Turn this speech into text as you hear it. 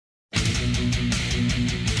And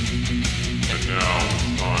now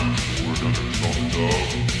it's time for another installment of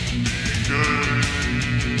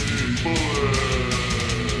BK Bullets.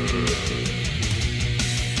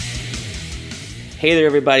 Hey there,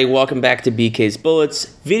 everybody. Welcome back to BK's Bullets,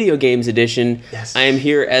 Video Games Edition. Yes. I am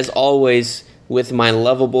here, as always, with my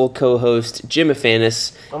lovable co-host, Jim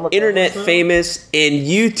Afanis, internet famous and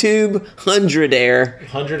YouTube 100-air,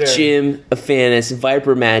 Jim Afanis,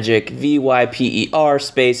 Viper Magic, VYPER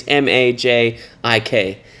space MAJIK on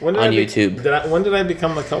YouTube. When did I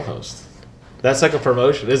become the co-host? That's like a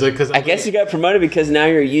promotion. Is it? Because I guess you got promoted because now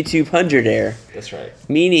you're a YouTube 100-air. That's right.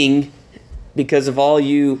 Meaning, because of all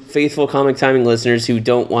you faithful Comic Timing listeners who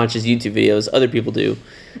don't watch his YouTube videos, other people do.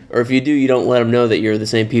 Or if you do, you don't let them know that you're the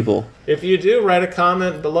same people. If you do, write a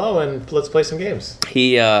comment below and let's play some games.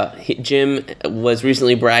 Jim was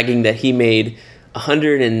recently bragging that he made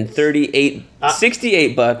 $68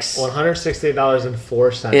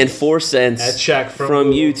 $168.04 and 4 cents a check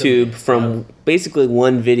from YouTube from basically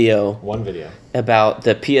one video about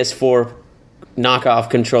the PS4 knockoff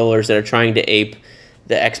controllers that are trying to ape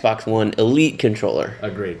the Xbox One Elite controller.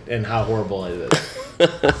 Agreed. And how horrible it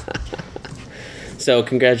is. So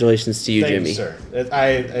congratulations to you, Thank Jimmy. You, sir.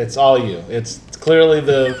 It's all you. It's clearly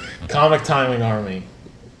the Comic Timing army.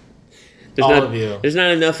 There's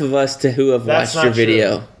not enough of us who have watched your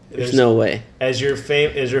video. There's no way. As your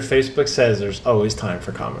Facebook says, there's always time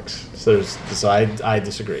for comics. So I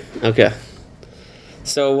disagree. Okay.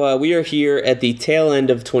 So we are here at the tail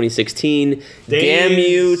end of 2016. Damn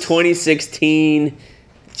you, 2016.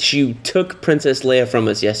 You took Princess Leia from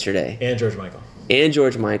us yesterday. And George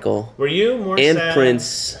Michael. Were you more and sad?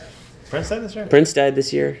 Prince. Prince died this year? Prince died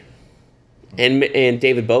this year. And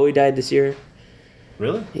David Bowie died this year.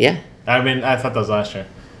 Really? Yeah. I mean, I thought that was last year.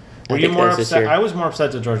 Were you more upset? I was more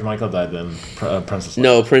upset that George Michael died than Princess Leia.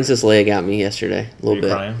 No, Princess Leia got me yesterday. A little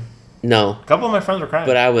bit. Crying? No. A couple of my friends were crying.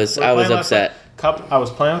 But I was upset. I was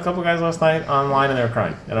playing with a couple guys last night online and they were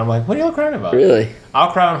crying. And I'm like, what are y'all crying about? Really?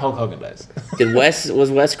 I'll cry when Hulk Hogan dies.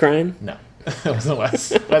 Was Wes crying? No. It wasn't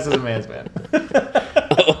Wes. Wes is a man's man.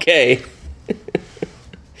 Okay.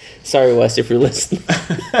 Sorry, Wes, if you're listening.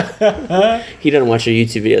 He doesn't watch your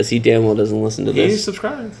YouTube videos. He damn well doesn't listen to this. He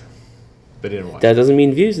subscribed. But he didn't watch. That doesn't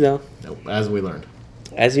mean views, though. Nope, as we learned.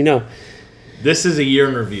 As you know. This is a year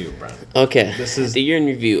in review, Brian. Okay. This is the year in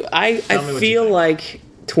review. I feel like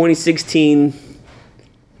 2016...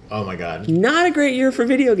 Oh my god. Not a great year for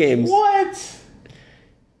video games. What?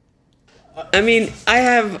 I mean, I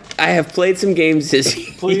have played some games this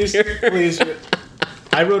year. Please.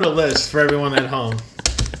 I wrote a list for everyone at home.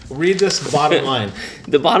 Read this bottom line.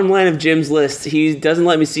 The bottom line of Jim's list. He doesn't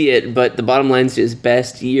let me see it, but the bottom line is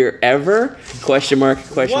best year ever? Question mark,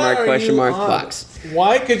 box.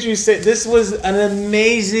 Why could you say this was an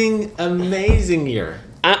amazing, amazing year?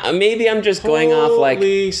 Maybe I'm just going off like...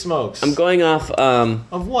 Holy smokes. I'm going off...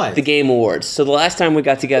 of what? The Game Awards. So the last time we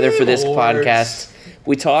got together for this podcast,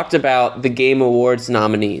 we talked about the Game Awards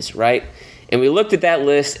nominees, right? And we looked at that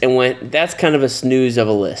list and went, that's kind of a snooze of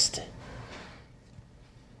a list.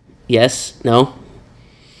 Yes? No?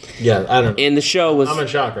 Yeah, I don't know. And the show was... I'm in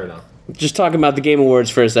shock right now. Just talking about the Game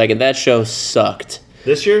Awards for a second. That show sucked.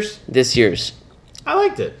 This year's? This year's. I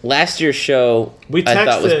liked it. Last year's show, I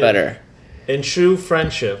thought was better. In true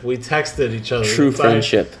friendship, we texted each other.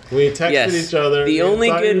 Friendship. We texted each other. The only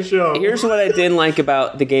good show. Here's what I didn't like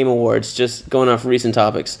about the Game Awards, just going off recent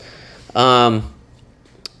topics. Too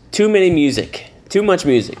much music.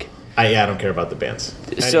 I don't care about the bands.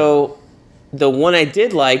 So, the one I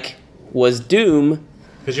did like was Doom.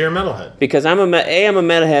 Because you're a metalhead. Because I'm a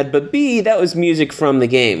metalhead, but B, that was music from the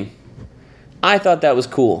game. I thought that was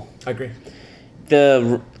cool. I agree.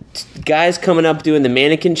 The guys coming up doing the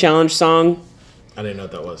Mannequin Challenge song. I didn't know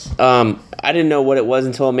what that was. I didn't know what it was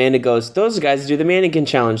until Amanda goes, those guys do the Mannequin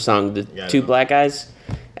Challenge song. The two black guys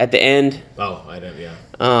at the end. Oh, I didn't, yeah.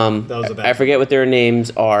 That was I forget what their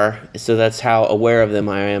names are, so that's how aware of them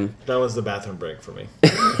I am. That was the bathroom break for me.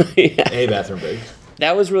 Yeah. A bathroom break.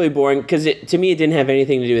 That was really boring, because to me it didn't have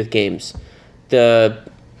anything to do with games. The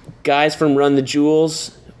guys from Run the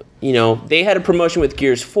Jewels, they had a promotion with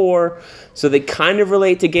Gears 4, so they kind of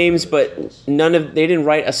relate to games, but they didn't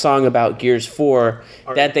write a song about Gears 4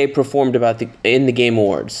 that they performed in the Game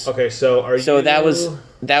Awards. Okay, so that was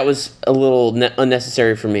a little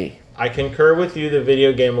unnecessary for me. I concur with you. The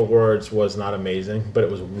Video Game Awards was not amazing, but it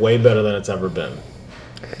was way better than it's ever been.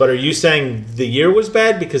 But are you saying the year was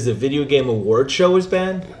bad because the Video Game Awards show was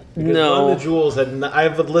bad? Because no. Run the Jewels I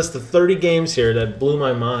have a list of 30 games here that blew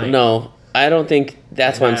my mind. No, I don't think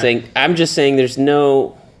that's what I'm saying. I'm just saying there's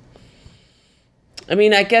no... I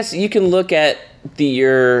mean, I guess you can look at the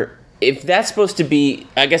year if that's supposed to be,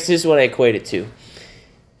 I guess this is what I equate it to.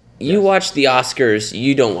 You watch the Oscars.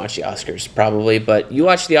 You don't watch the Oscars, probably, but you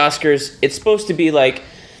watch the Oscars. It's supposed to be like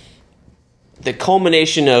the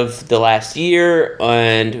culmination of the last year,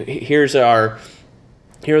 and here are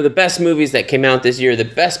the best movies that came out this year, the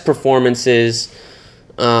best performances,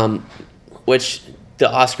 which the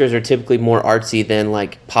Oscars are typically more artsy than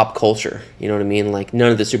like pop culture. You know what I mean? Like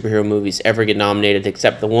none of the superhero movies ever get nominated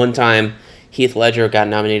except the one time Heath Ledger got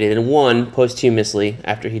nominated and won posthumously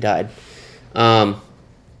after he died.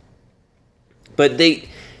 But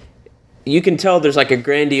you can tell there's like a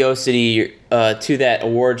grandiosity to that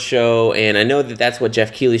award show, and I know that that's what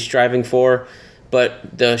Jeff Keighley's striving for,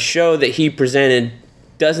 but the show that he presented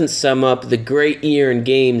doesn't sum up the great year in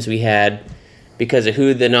games we had because of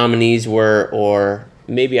who the nominees were, or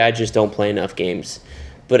maybe I just don't play enough games.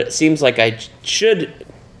 But it seems like I should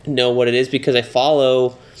know what it is because I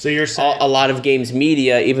follow So you're saying, a lot of games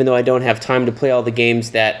media, even though I don't have time to play all the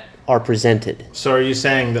games that are presented. so are you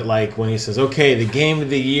saying that like when he says, okay, the game of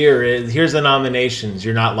the year is, here's the nominations,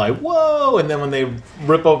 you're not like, whoa, and then when they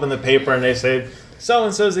rip open the paper and they say,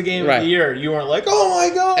 so-and-so's the game of the year, you weren't like, oh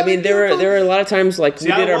my God. I mean, there were a lot of times like we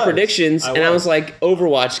did our predictions, and I was like,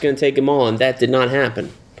 Overwatch is going to take them all, and that did not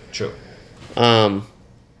happen. True.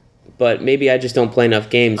 But maybe I just don't play enough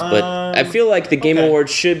games. But I feel like the Game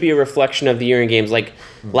Awards should be a reflection of the year in games. Like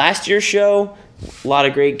last year's show, a lot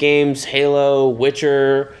of great games, Halo,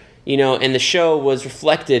 Witcher, and the show was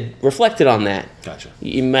reflected on that. Gotcha.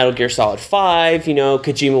 Metal Gear Solid 5,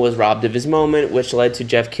 Kojima was robbed of his moment, which led to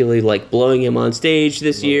Jeff Keighley like blowing him on stage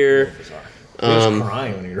this year. He was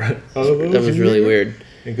crying when he read it. That was really weird.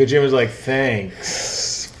 And Kojima was like,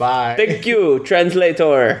 thanks, bye. Thank you,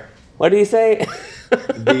 translator. What did he say?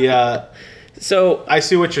 So I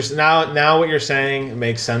see what you're now. What you're saying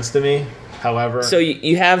makes sense to me. However, so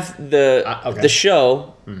you have the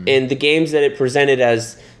show and the games that it presented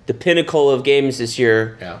as the pinnacle of games this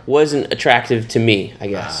year wasn't attractive to me, I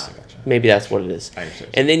guess. Gotcha. Maybe that's what it is. I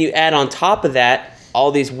understand. And then you add on top of that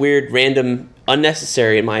all these weird, random,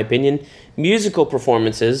 unnecessary, in my opinion, musical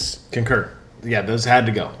performances. Concur. Yeah, those had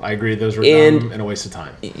to go. I agree. Those were dumb and a waste of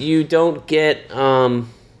time. You don't get,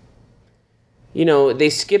 they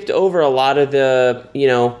skipped over a lot of the,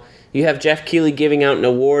 you have Jeff Keighley giving out an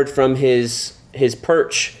award from his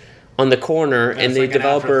perch on the corner, and the like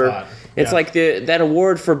developer. It's like that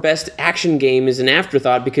award for best action game is an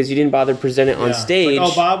afterthought because you didn't bother to present it on stage.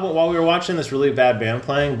 Like, Bob, while we were watching this really bad band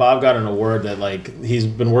playing, Bob got an award that he's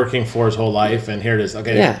been working for his whole life, and here it is.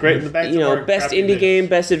 Okay, great. Back to work, best indie game,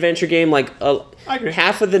 best adventure game. Like I agree.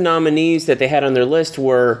 Half of the nominees that they had on their list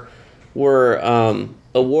were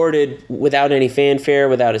awarded without any fanfare,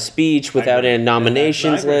 without a speech, without a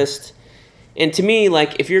nominations list. And to me,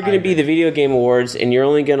 like if you're going to be the Video Game Awards and you're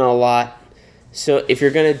only going to allot. So if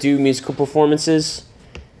you're going to do musical performances,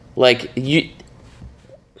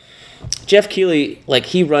 Jeff Keighley,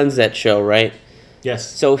 he runs that show, right? Yes.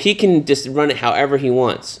 So he can just run it however he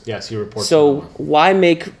wants. Yes, he reports. So why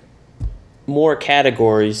make more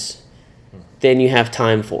categories than you have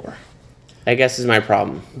time for? I guess is my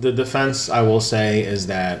problem. The defense, I will say, is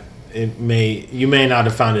that you may not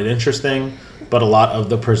have found it interesting, but a lot of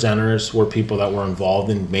the presenters were people that were involved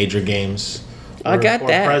in major games. I got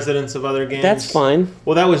that. Presidents of other games. That's fine.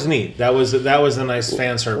 Well, that was neat. That was a nice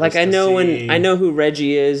fan service. I know who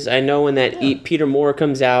Reggie is. I know when Peter Moore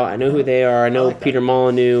comes out. I know who they are. I know Peter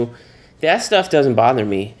Molyneux. That stuff doesn't bother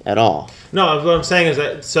me at all. No, what I'm saying is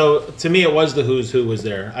that to me it was the who's who was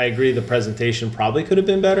there. I agree the presentation probably could have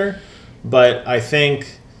been better, but I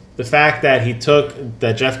think the fact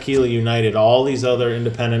that Jeff Keighley united all these other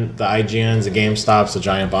independent, the IGNs, the GameStops, the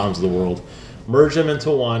Giant Bombs of the world, merge them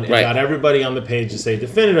into one, and got everybody on the page to say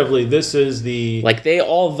definitively this is the... they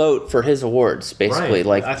all vote for his awards, basically.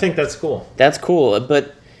 Right. I think that's cool. That's cool,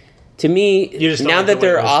 but to me, now that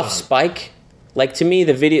they're off Spike, to me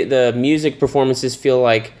the music performances feel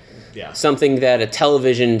like something that a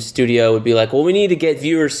television studio would be like, well, we need to get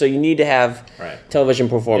viewers, so you need to have television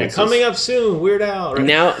performances. Coming up soon, Weird Al. Right?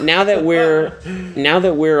 Now that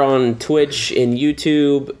we're on Twitch and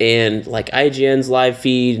YouTube and IGN's live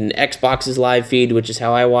feed and Xbox's live feed, which is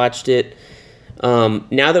how I watched it.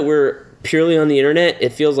 Now that we're purely on the internet,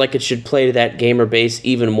 it feels like it should play to that gamer base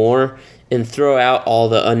even more and throw out all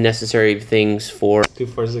the unnecessary things for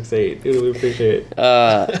 2468. Dude, we appreciate it.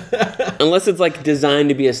 Unless it's designed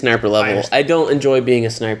to be a sniper level. I don't enjoy being a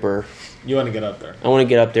sniper. You want to get up there. I want to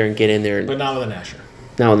get up there and get in there. But not with an Asher.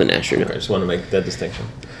 Not with an Asher, no. I just want to make that distinction.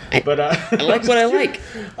 But I like what I like.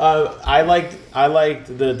 I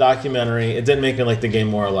liked the documentary. It didn't make me like the game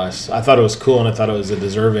more or less. I thought it was cool, and I thought it was a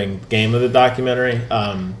deserving game of the documentary.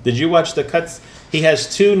 Did you watch the cuts? He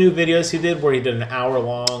has 2 new videos he did where he did an hour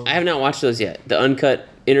long. I have not watched those yet. The uncut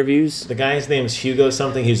interviews. The guy's name is Hugo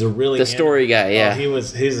something. He's a really The story guy, yeah.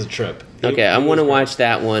 He's a trip. Okay, I want to watch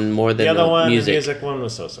that one more than the other one. music. The music one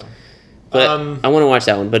was so-so. But I want to watch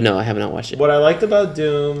that one, but no, I have not watched it. What I liked about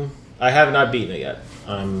Doom, I have not beaten it yet.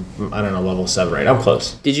 I don't know, level 7 or 8. I'm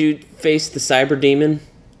close. Did you face the cyber demon?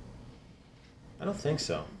 I don't think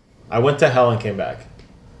so. I went to hell and came back.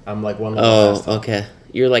 I'm like one level past hell. Okay.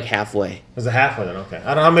 You're like halfway. Was it halfway then? Okay.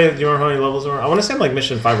 I don't know how many. Do you remember how many levels there were? I want to say I'm like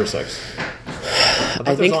mission 5 or 6.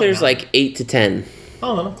 I think there's like 8 to 10.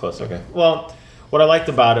 Oh, no, I'm close. Okay. Well, what I liked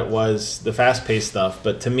about it was the fast-paced stuff.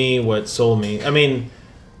 But to me, what sold me, I mean,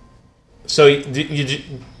 so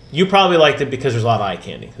you probably liked it because there's a lot of eye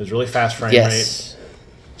candy. It was really fast frame rate.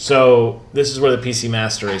 So this is where the PC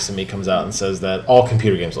master race in me comes out and says that all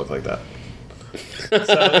computer games look like that.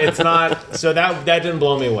 So it's not. So that didn't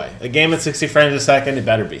blow me away. A game at 60 frames a second, it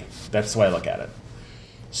better be. That's the way I look at it.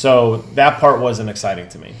 So that part wasn't exciting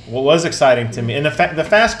to me. What was exciting to me, and the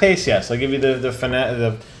fast pace, yes, I'll give you the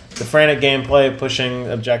frantic gameplay, pushing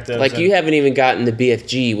objectives. Like you haven't even gotten the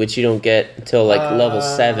BFG, which you don't get until like level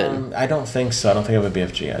 7. I don't think so. I don't think I have a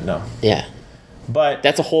BFG yet. No. Yeah. But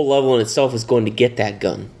that's a whole level in itself is going to get that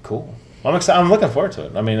gun. Cool. I'm excited. I'm looking forward to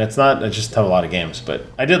it. I mean, it's not. I just have a lot of games, but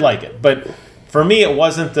I did like it. But for me, it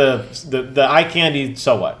wasn't the eye candy.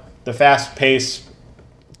 So what? The fast pace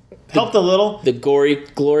helped a little. The glory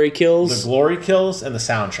kills. The glory kills and the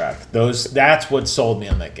soundtrack. That's what sold me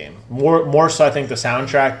on that game. More so, I think the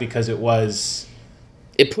soundtrack because it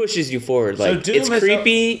pushes you forward. So like it's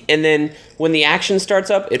creepy, and then when the action starts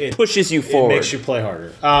up, it pushes you forward. It makes you play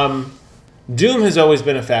harder. Doom has always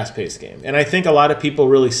been a fast-paced game, and I think a lot of people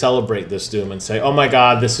really celebrate this Doom and say, "Oh my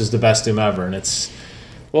God, this is the best Doom ever!" And it's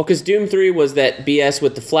because Doom 3 was that BS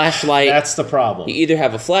with the flashlight. That's the problem. You either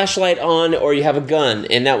have a flashlight on or you have a gun,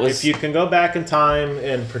 and that was. If you can go back in time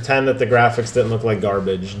and pretend that the graphics didn't look like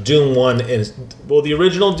garbage, Doom 1 is the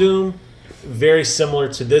original Doom, very similar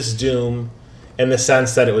to this Doom, in the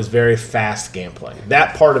sense that it was very fast gameplay.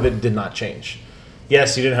 That part of it did not change.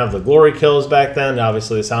 Yes, you didn't have the glory kills back then.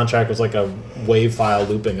 Obviously, the soundtrack was like a wave file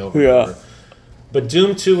looping over and over. But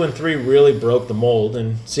Doom 2 and 3 really broke the mold.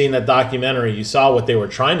 And seeing that documentary, you saw what they were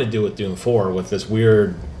trying to do with Doom 4 with this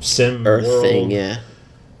weird sim Earth world thing, yeah.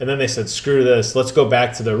 And then they said, screw this, let's go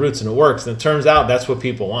back to the roots, and it works. And it turns out that's what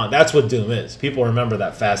people want. That's what Doom is. People remember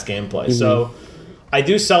that fast gameplay. Mm-hmm. So I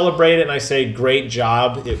do celebrate it, and I say, great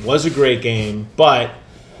job. It was a great game, but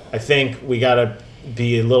I think we got to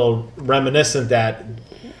be a little reminiscent that,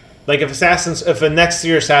 like, if a next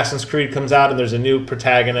year Assassin's Creed comes out and there's a new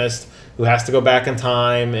protagonist who has to go back in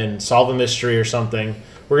time and solve a mystery or something,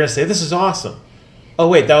 we're going to say, this is awesome. Oh,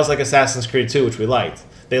 wait, that was like Assassin's Creed 2, which we liked.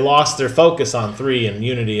 They lost their focus on 3 and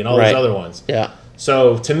Unity and all these other ones. Yeah.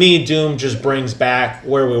 So, to me, Doom just brings back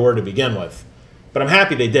where we were to begin with. But I'm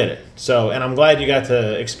happy they did it. So, and I'm glad you got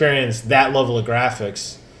to experience that level of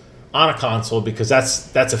graphics on a console, because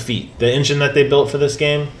that's a feat. The engine that they built for this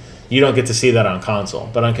game, you don't get to see that on console.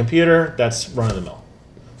 But on computer, that's run-of-the-mill.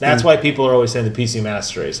 That's why people are always saying the PC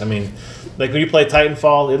Master Race. I mean, like when you play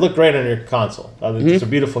Titanfall, it looked great on your console. It's a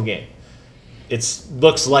beautiful game. It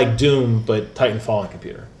looks like Doom, but Titanfall on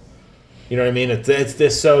computer. You know what I mean? It's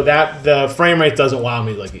this, so that the frame rate doesn't wow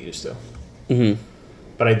me like it used to. Mm-hmm.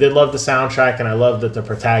 But I did love the soundtrack, and I love that the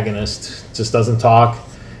protagonist just doesn't talk,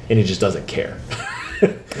 and he just doesn't care.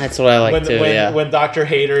 That's what I like too. When Dr.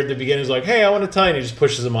 Hater at the beginning is like, "Hey, I want to tell you," and he just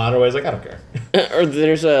pushes him on away. He's like, "I don't care." Or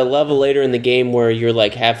there's a level later in the game where you're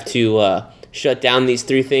like have to shut down these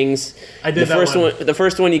 3 things. I did that one. The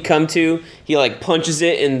first one you come to, he like punches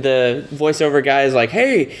it, and the voiceover guy is like,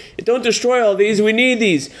 "Hey, don't destroy all these. We need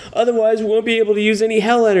these. Otherwise, we won't be able to use any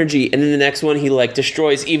hell energy." And then the next one, he like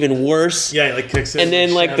destroys even worse. Yeah, he like kicks it. And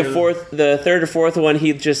then like the third or fourth one,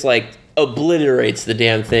 he just like obliterates the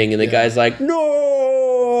damn thing, and the guy's like,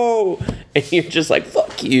 "No!" And you're just like,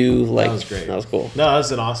 "Fuck you!" Like that was great. That was cool. No, that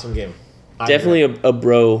was an awesome game. Definitely a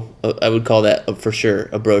bro. I would call that for sure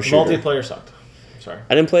a bro shooter. Multiplayer sucked. Sorry,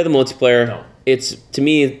 I didn't play the multiplayer. No. It's to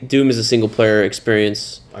me, Doom is a single player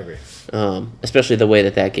experience. I agree. Especially the way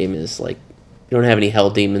that game is. Like, you don't have any hell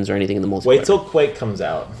demons or anything in the multiplayer. Wait till Quake comes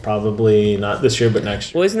out. Probably not this year, but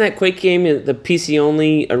next year. Well, isn't that Quake game the PC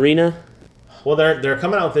only arena? Well, they're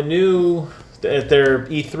coming out with a new at their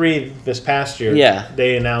E3 this past year, Yeah.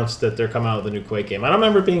 they announced that they're coming out with a new Quake game. I don't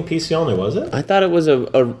remember it being PC only, was it? I thought it was a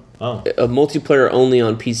multiplayer only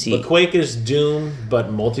on PC. But Quake is Doom,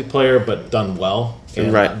 but multiplayer, but done well.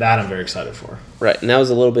 And Right. that I'm very excited for. Right, and that was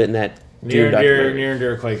a little bit in that Near Doom documentary. and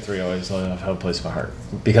dear Quake 3 always have a place in my heart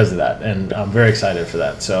because of that. And I'm very excited for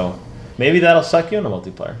that. So maybe that'll suck you into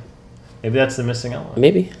multiplayer. Maybe that's the missing element.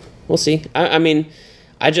 Maybe. We'll see. I mean,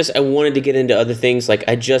 I wanted to get into other things. Like,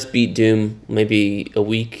 I just beat Doom maybe a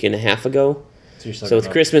week and a half ago. So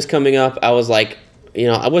with Christmas coming up, I was like,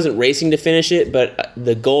 I wasn't racing to finish it, but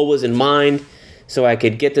the goal was in mind so I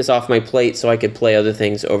could get this off my plate so I could play other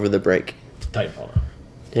things over the break. Titanfall.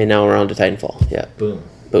 And now we're on to Titanfall. Yeah. Boom.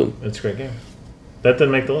 It's a great game. That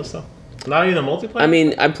didn't make the list, though. Not even the multiplayer? I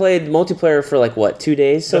mean, I played multiplayer for 2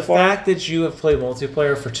 days so far? The fact that you have played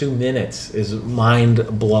multiplayer for 2 minutes is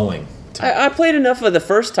mind-blowing. I played enough of the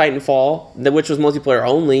first Titanfall, which was multiplayer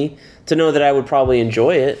only, to know that I would probably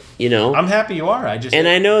enjoy it, I'm happy you are. I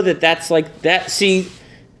know that's that. See,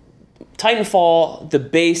 Titanfall, the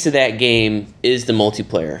base of that game is the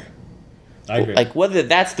multiplayer. I agree. Whether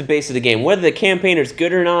that's the base of the game, whether the campaign is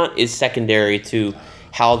good or not, is secondary to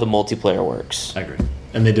how the multiplayer works. I agree.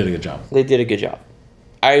 And they did a good job. They did a good job.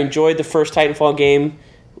 I enjoyed the first Titanfall game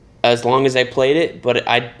as long as I played it, but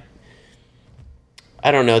I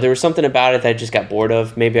don't know. There was something about it that I just got bored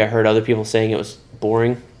of. Maybe I heard other people saying it was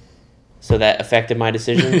boring, so that affected my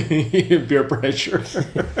decision. Peer pressure.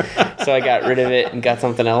 So I got rid of it and got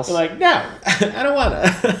something else. No, I don't want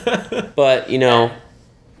to. But,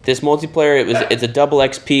 this multiplayer, it's a double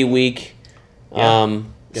XP week.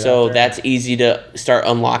 So that's easy to start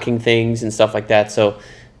unlocking things and stuff like that. So,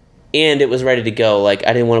 and it was ready to go. I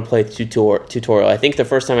didn't want to play tutorial. I think the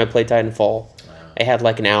first time I played Titanfall, I had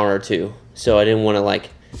an hour or two. So I didn't want to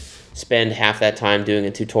spend half that time doing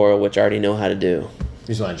a tutorial, which I already know how to do. You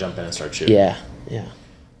just want to jump in and start shooting. Yeah.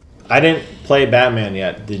 I didn't play Batman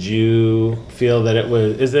yet. Did you feel that it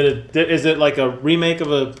was? Is it like a remake of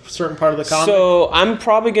a certain part of the comic? So I'm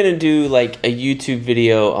probably gonna do a YouTube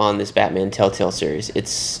video on this Batman Telltale series.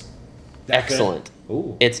 It's excellent.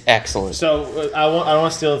 Ooh. It's excellent. So I don't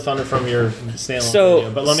want to steal the thunder from your standalone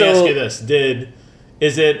video, but let me so- ask you this: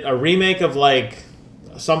 is it a remake of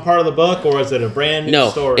some part of the book, or is it a brand new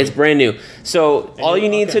story? No, it's brand new. So all you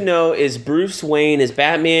need okay. to know is Bruce Wayne is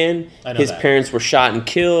Batman. I know His that. parents were shot and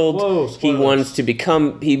killed. Whoa, spoilers.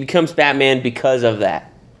 He becomes Batman because of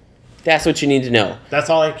that. That's what you need to know. That's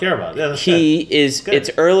all I care about. Yeah, that's good.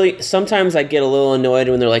 It's early. Sometimes I get a little annoyed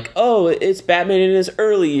when they're like, "Oh, it's Batman in his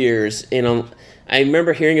early years." And I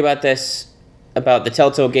remember hearing about the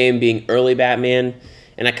Telltale game being early Batman.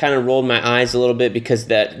 And I kind of rolled my eyes a little bit because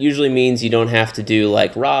that usually means you don't have to do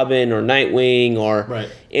Robin or Nightwing or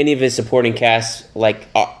any of his supporting casts,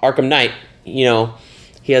 like Arkham Knight.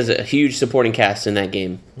 He has a huge supporting cast in that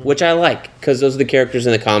game, which I like because those are the characters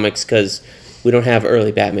in the comics because we don't have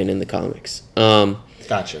early Batman in the comics.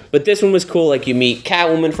 Gotcha. But this one was cool. You meet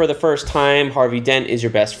Catwoman for the first time. Harvey Dent is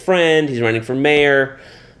your best friend. He's running for mayor.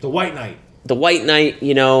 The White Knight.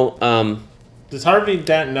 Does Harvey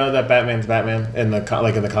Dent know that Batman's Batman in the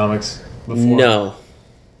comics before? No,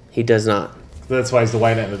 he does not. That's why he's the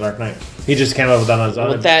White Knight in the Dark Knight. He just came up with that on his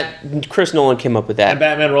own. But that Chris Nolan came up with that. And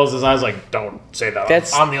Batman rolls his eyes like, "Don't say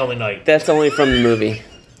that. I'm the only knight." That's only from the movie.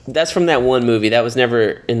 That's from that one movie. That was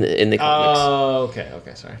never in the comics. Oh,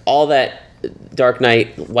 okay, sorry. All that Dark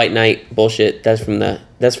Knight, White Knight bullshit. That's from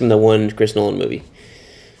the one Chris Nolan movie.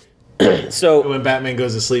 So when Batman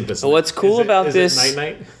goes to sleep, what's cool about this?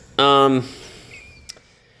 Night.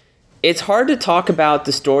 It's hard to talk about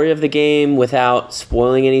the story of the game without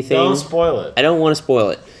spoiling anything. Don't spoil it. I don't want to spoil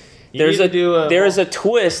it. There's a a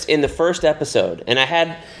twist in the first episode,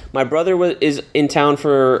 and my brother is in town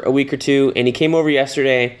for a week or two, and he came over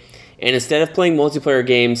yesterday, and instead of playing multiplayer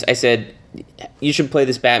games, I said, "You should play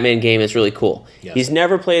this Batman game. It's really cool." Yes. He's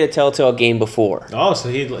never played a Telltale game before. Oh, so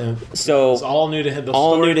it's all new to him.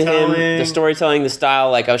 The storytelling, the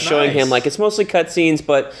style. I was showing him it's mostly cutscenes,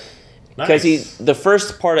 but. Because the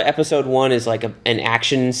first part of episode 1 is an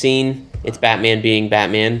action scene. It's Batman being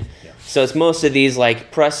Batman. Yeah. So it's most of these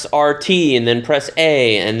press RT and then press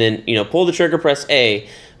A and then pull the trigger, press A,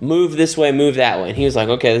 move this way, move that way. And he was like,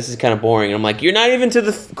 "Okay, this is kind of boring." And I'm like, "You're not even to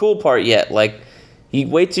the cool part yet. You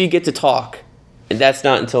wait till you get to talk." And that's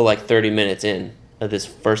not until 30 minutes in of this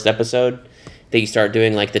first episode that you start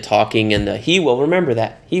doing the talking and he will remember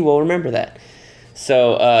that. He will remember that.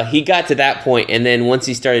 So he got to that point, and then once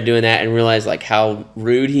he started doing that and realized how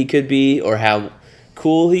rude he could be or how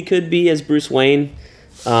cool he could be as Bruce Wayne,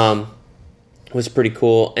 was pretty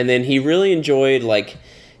cool. And then he really enjoyed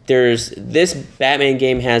there's this Batman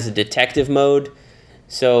game has a detective mode,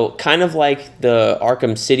 So kind of like the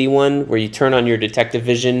Arkham City one where you turn on your detective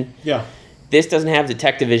vision. Yeah. This doesn't have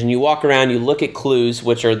detective vision. You walk around, you look at clues,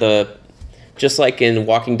 which are just like in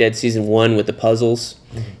Walking Dead Season 1 with the puzzles.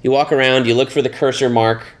 Mm-hmm. You walk around, you look for the cursor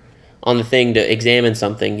mark on the thing to examine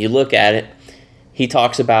something. You look at it. He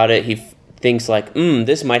talks about it. He thinks like,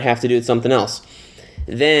 this might have to do with something else.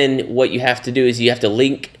 Then what you have to do is you have to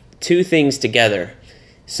link two things together.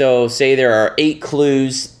 So say there are 8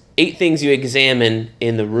 clues, 8 things you examine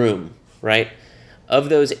in the room, right? Of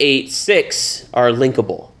those 8, 6 are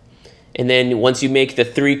linkable. And then once you make the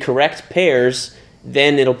 3 correct pairs,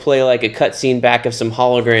 then it'll play like a cutscene back of some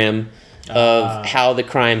hologram of how the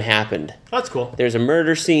crime happened. That's cool. There's a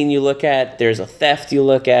murder scene you look at. There's a theft you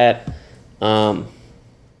look at. There's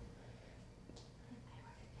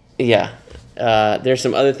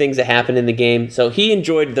some other things that happen in the game. So he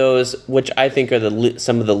enjoyed those, which I think are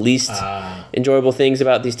some of the least enjoyable things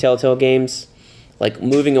about these Telltale games. Like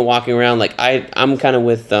moving and walking around. Like I'm kind of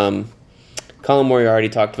with Colin Moriarty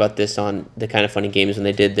talked about this on the Kind of Funny Games when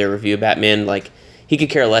they did their review of Batman. Like he could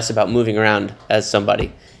care less about moving around as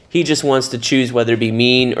somebody. He just wants to choose whether to be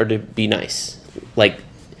mean or to be nice. Like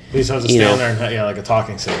he just has to stand there and like a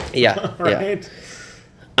talking stick. Yeah, right. Yeah.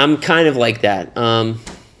 I'm kind of like that.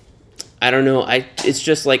 I don't know. It's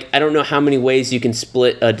just like I don't know how many ways you can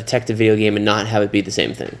split a detective video game and not have it be the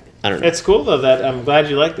same thing. I don't know. It's cool though that I'm glad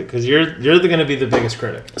you liked it because you're going to be the biggest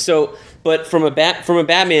critic. So, but from a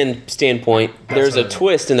Batman standpoint, there's a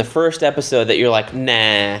twist in the first episode that you're like,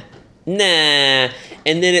 nah, and then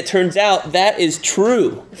it turns out that is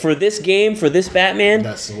true for this game, for this Batman.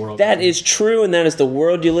 That's the world. That is true, and that is the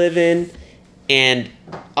world you live in. And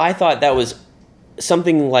I thought that was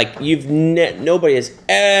something like nobody has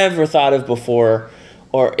ever thought of before,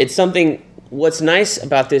 or it's something. What's nice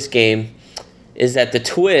about this game is that the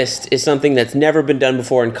twist is something that's never been done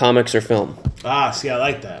before in comics or film. See, I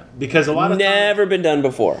like that because a lot of never been done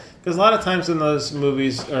before. Because a lot of times in those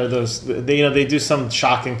movies or they do some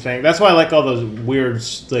shocking thing. That's why I like all those weird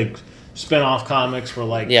like spin-off comics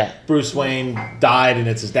where Bruce Wayne died and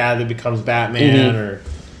it's his dad that becomes Batman or.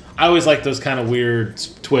 I always like those kind of weird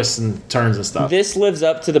twists and turns and stuff. This lives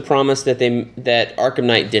up to the promise that Arkham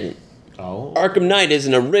Knight didn't. Oh. Arkham Knight is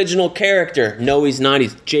an original character. No, he's not.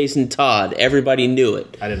 He's Jason Todd. Everybody knew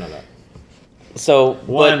it. I didn't know that. So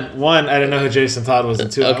one, I didn't know who Jason Todd was.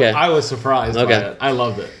 And 2, okay. I was surprised by it. I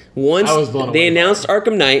loved it. Once I was blown away they announced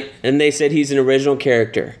Arkham Knight, and they said he's an original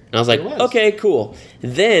character. And I was like, okay, cool.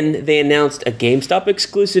 Then they announced a GameStop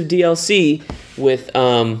exclusive DLC with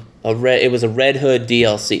it was a Red Hood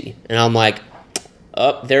DLC. And I'm like,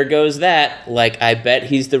 there goes that. Like, I bet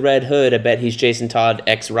he's the Red Hood. I bet he's Jason Todd,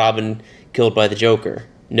 ex-Robin, killed by the Joker.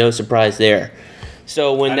 No surprise there.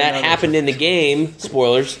 So when that happened in the game,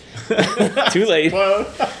 spoilers, too late.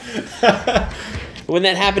 When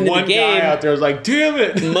that happened in the game, one guy out there was like, damn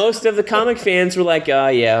it. Most of the comic fans were like,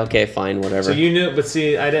 yeah, okay, fine, whatever. So you knew, but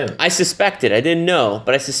see, I didn't. I suspected. I didn't know,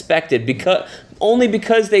 but I suspected because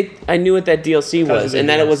I knew what that DLC was and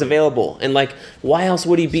that it was available. And like, why else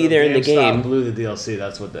would he be there in the game? GameStop blew the DLC.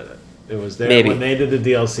 That's what did it. It was there Maybe. When they did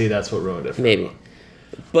the DLC. That's what ruined it. Maybe.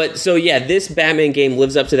 But so yeah, this Batman game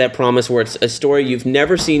lives up to that promise where it's a story you've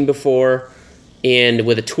never seen before, and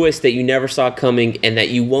with a twist that you never saw coming, and that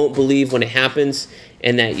you won't believe when it happens,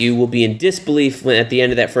 and that you will be in disbelief at the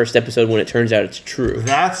end of that first episode when it turns out it's true.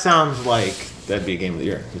 That sounds like that'd be a Game of the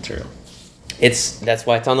Year material. That's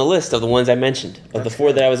why it's on the list of the ones I mentioned. Of the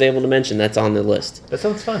 4 that I was able to mention, that's on the list. That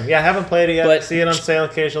sounds fun. Yeah, I haven't played it yet. But I see it on sale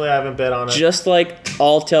occasionally. I haven't bid on it. Just like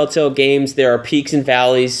all Telltale games, there are peaks and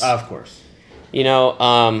valleys. Of course. You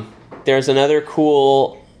know, there's another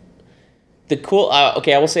cool... I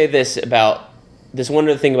will say this about... This one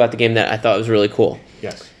other thing about the game that I thought was really cool.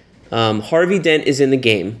 Yes. Harvey Dent is in the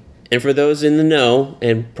game. And for those in the know,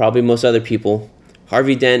 and probably most other people,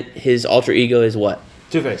 Harvey Dent, his alter ego is what?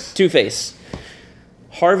 Two-Face. Two-Face.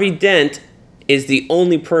 Harvey Dent is the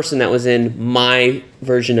only person that was in my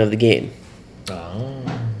version of the game. Oh.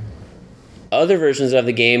 Other versions of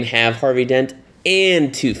the game have Harvey Dent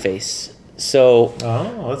and Two-Face. So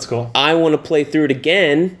that's cool. I want to play through it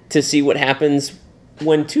again to see what happens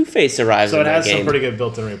when Two-Face arrives in that game. So it has some pretty good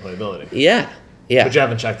built-in replayability. Yeah. But you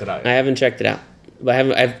haven't checked it out yet. I haven't checked it out.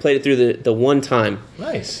 But I've played it through the one time.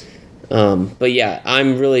 Nice. But yeah,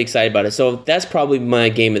 I'm really excited about it. So that's probably my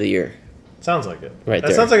game of the year. Sounds like it. Right that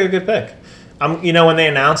there. Sounds like a good pick. When they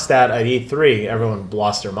announced that at E3, everyone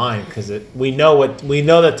lost their mind because we know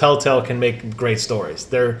that Telltale can make great stories.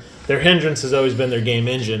 Their hindrance has always been their game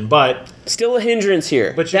engine, but still a hindrance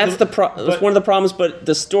here. But that's one of the problems. But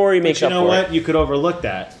the story makes up for it. You know what? You could overlook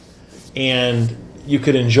that and you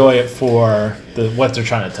could enjoy it for what they're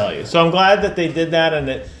trying to tell you. So I'm glad that they did that, and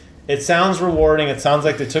it sounds rewarding. It sounds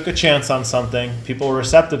like they took a chance on something. People were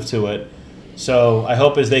receptive to it. So I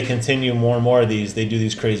hope as they continue more and more of these, they do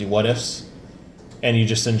these crazy what ifs, and you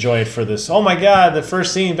just enjoy it for this. Oh my God, the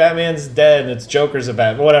first scene, Batman's dead, and it's Joker's a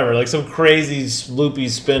Batman, whatever, like some crazy loopy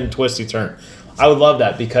spin, twisty turn. I would love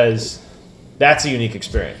that because that's a unique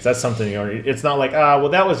experience. That's something it's not like well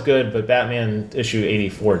that was good, but Batman issue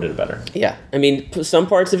 84 did it better. Yeah, I mean some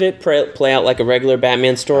parts of it play out like a regular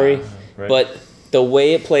Batman story, right. But the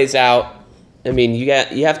way it plays out, I mean you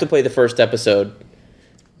have to play the first episode.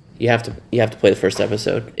 You have to play the first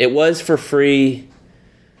episode. It was for free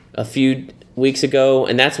a few weeks ago,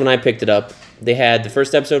 and that's when I picked it up. They had the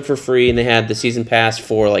first episode for free, and they had the season pass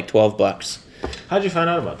for like $12. How'd you find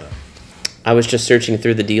out about that? I was just searching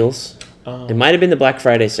through the deals. It might have been the Black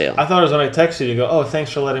Friday sale. I thought it was when I texted you. Go, oh,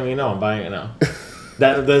 thanks for letting me know. I'm buying it now.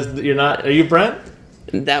 You're not. Are you Brent?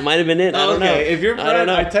 That might have been it. I don't know. If you're Brent,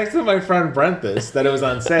 I texted my friend Brent that it was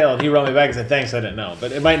on sale, and he wrote me back and said, thanks, I didn't know.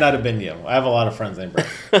 But it might not have been you. I have a lot of friends named Brent.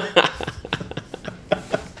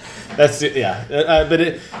 That's it, yeah. But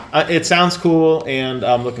it sounds cool, and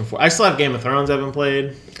I'm looking for. I still have Game of Thrones I haven't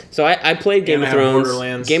played. So I played Game of Thrones.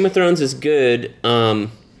 Borderlands. Game of Thrones is good.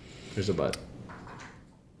 There's a but.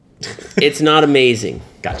 It's not amazing.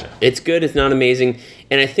 Gotcha. It's good. It's not amazing.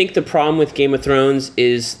 And I think the problem with Game of Thrones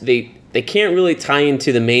is they can't really tie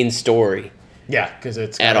into the main story. Yeah, because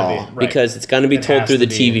it's at all because it's going to be told through the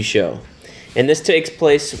TV show. And this takes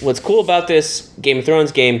place. What's cool about this Game of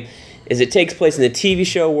Thrones game is it takes place in the TV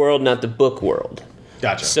show world, not the book world.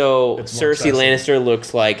 Gotcha. So Cersei Lannister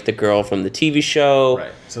looks like the girl from the TV show.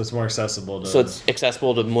 Right. So it's more accessible to. So it's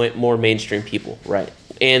accessible to more mainstream people. Right.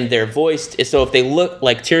 And they're voiced. So if they look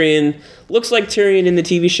like Tyrion, looks like Tyrion in the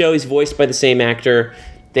TV show, he's voiced by the same actor.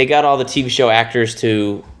 They got all the TV show actors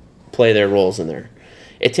to play their roles in there.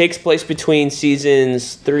 It takes place between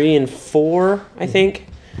seasons 3 and 4, I think,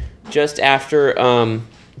 just after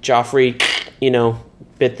Joffrey,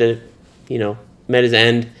 met his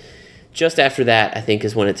end. Just after that, I think,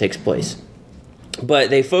 is when it takes place.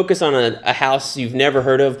 But they focus on a house you've never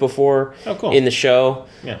heard of before in the show.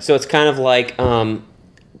 Yeah. So it's kind of like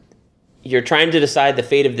you're trying to decide the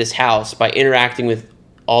fate of this house by interacting with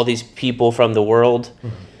all these people from the world.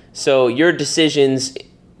 Mm-hmm. So your decisions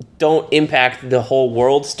don't impact the whole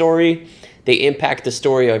world story. They impact the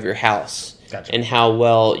story of your house. Gotcha. And how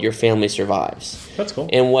well your family survives. That's cool.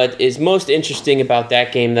 And what is most interesting about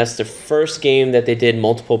that game, that's the first game that they did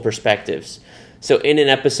multiple perspectives. So in an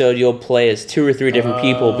episode, you'll play as 2 or 3 different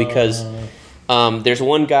people because there's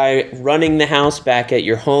one guy running the house back at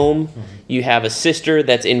your home. Mm-hmm. You have a sister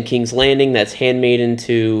that's in King's Landing that's handmaiden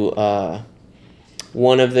to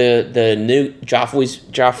one of the new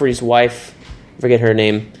Joffrey's wife. I forget her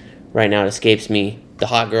name right now. It escapes me. The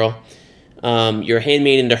hot girl. You're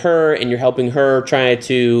handmaiden to her, and you're helping her try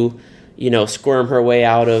to, squirm her way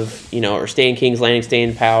out of, or stay in King's Landing, stay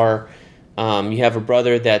in power. You have a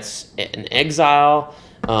brother that's in exile.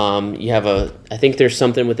 You have I think there's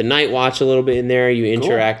something with the Night Watch a little bit in there. You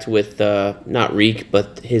interact with, not Reek,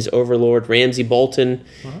 but his overlord, Ramsay Bolton,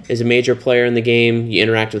 is a major player in the game. You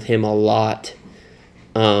interact with him a lot.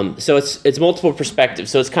 So it's multiple perspectives.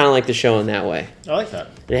 So it's kind of like the show in that way. I like that.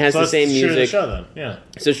 And it has the same music. It's true to the show, then. Yeah.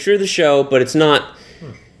 So it's true to the show, but it's not.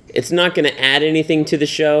 It's not going to add anything to the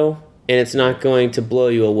show, and it's not going to blow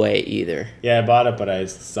you away either. Yeah, I bought it, but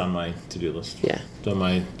it's on my to-do list. Yeah.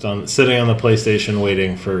 It's sitting on the PlayStation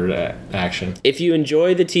waiting for action. If you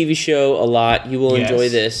enjoy the TV show a lot, you will enjoy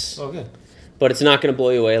this. Oh, good. But it's not going to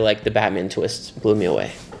blow you away like the Batman twist blew me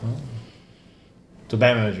away. Oh. So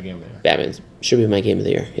Batman is your game of the year. Batman should be my game of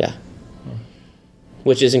the year, yeah.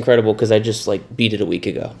 Which is incredible because I just beat it a week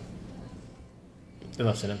ago. It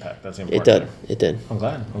left an impact. That's the important thing. It did. I'm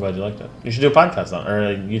glad you liked it. You should do a podcast on it, or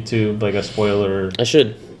a YouTube, like a spoiler. I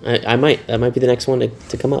should. I might. That might be the next one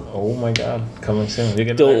to come up. Oh my God, coming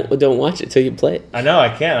soon. Don't watch it till you play it. I know I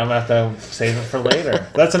can't. I'm gonna have to save it for later.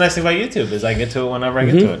 That's the nice thing about YouTube is I get to it whenever I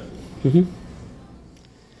get to it. Mm-hmm.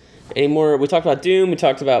 Any more? We talked about Doom. We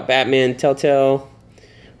talked about Batman, Telltale.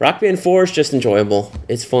 Rock Band 4 is just enjoyable.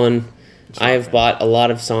 It's fun. I have bought a lot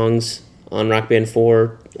of songs on Rock Band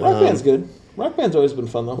 4. Rock Band's good. Rock Band's always been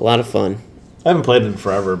fun though. A lot of fun. I haven't played it in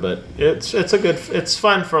forever, but it's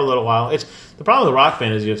fun for a little while. The problem with Rock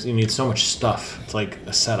Band is you need so much stuff. It's like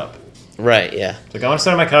a setup. Right, yeah. It's like I want to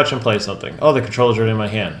sit on my couch and play something. Oh, the controller's right in my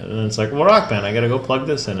hand. And then it's like, well, Rock Band, I got to go plug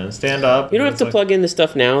this in and stand up. You don't have to plug in the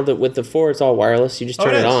stuff now. With the 4, it's all wireless. You just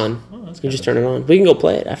turn it on. Oh, that's you just turn it on. We can go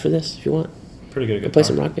play it after this if you want. Pretty good. Go play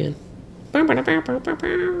some Rock Band.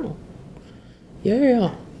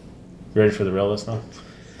 Yeah. Ready for the real list now?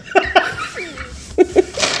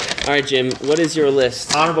 All right, Jim. What is your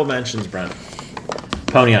list? Honorable mentions, Brent.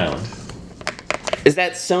 Pony Island. Is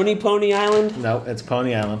that Sony Pony Island? No, it's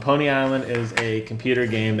Pony Island. Pony Island is a computer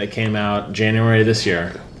game that came out January this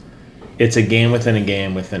year. It's a game within a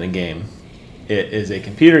game within a game. It is a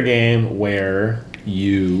computer game where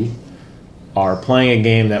you are playing a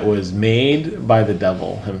game that was made by the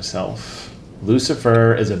devil himself.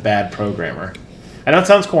 Lucifer is a bad programmer. I know it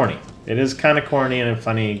sounds corny. It is kind of corny in a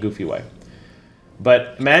funny, goofy way.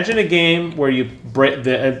 But imagine a game where you break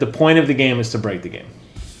the point of the game is to break the game.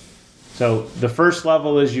 So the first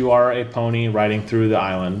level is you are a pony riding through the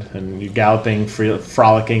island, and you're galloping,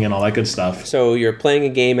 frolicking, and all that good stuff. So you're playing a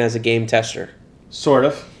game as a game tester. Sort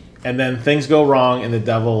of. And then things go wrong, and the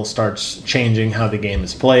devil starts changing how the game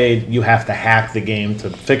is played. You have to hack the game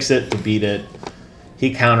to fix it, to beat it.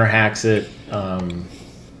 He counter-hacks it.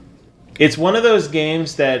 It's one of those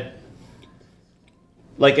games that,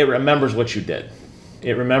 like, it remembers what you did.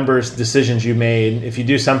 It remembers decisions you made. If you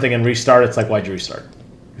do something and restart, it's like, why'd you restart?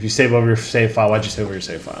 If you save over your save file, why'd you save over your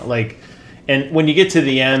save file? Like, and when you get to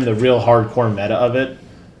the end, the real hardcore meta of it,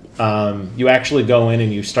 you actually go in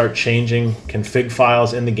and you start changing config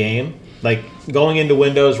files in the game. Like, going into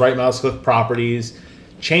Windows, right mouse click properties,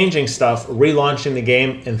 changing stuff, relaunching the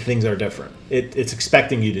game, and things are different. It's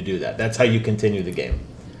expecting you to do that. That's how you continue the game.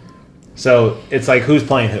 So it's like, who's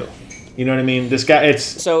playing who? You know what I mean? This guy, it's...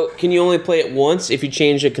 So can you only play it once if you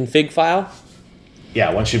change a config file?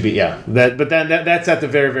 Yeah, once you beat, yeah. But then that's at the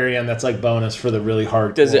very, very end. That's like bonus for the really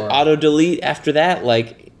hardcore. Does it auto-delete after that?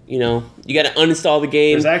 Like, you know, you got to uninstall the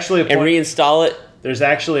game There's actually a and point- reinstall it? There's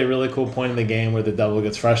actually a really cool point in the game where the devil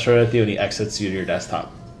gets frustrated with you and he exits you to your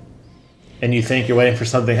desktop. And you think you're waiting for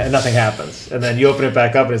something, and nothing happens. And then you open it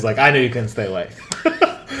back up and it's like, I knew you couldn't stay away.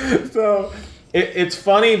 So it's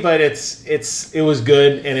funny, but it was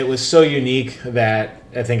good, and it was so unique that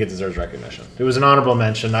I think it deserves recognition. It was an honorable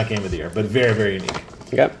mention, not Game of the Year, but very, very unique.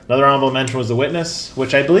 Yep. Another honorable mention was The Witness,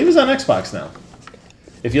 which I believe is on Xbox now.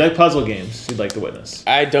 If you like puzzle games, you'd like The Witness.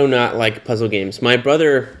 I do not like puzzle games. My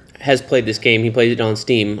brother has played this game. He plays it on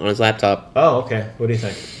Steam on his laptop. Oh, okay. What do you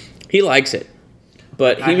think? He likes it.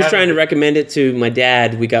 But he was trying to recommend it to my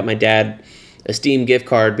dad. We got my dad a Steam gift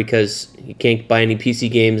card because he can't buy any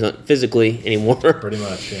PC games physically anymore. Pretty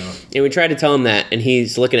much, yeah. And we tried to tell him that, and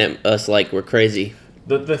he's looking at us like we're crazy.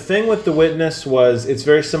 The thing with The Witness was it's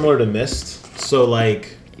very similar to Myst. So,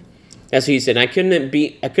 like... That's what he said. I could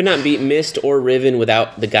not beat Myst or Riven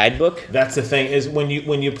without the guidebook. That's the thing, is when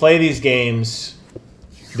you play these games,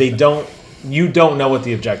 you don't know what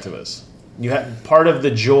the objective is. Part of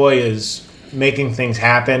the joy is making things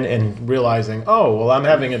happen and realizing, oh, well, I'm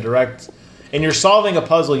having a direct... And you're solving a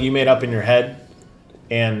puzzle you made up in your head.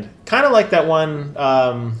 And kind of like that one...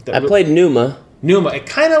 I played Numa. Numa. It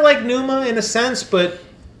kind of like Numa in a sense, but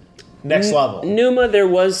next level. Numa, there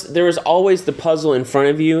was always the puzzle in front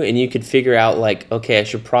of you, and you could figure out, like, okay, I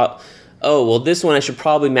should this one I should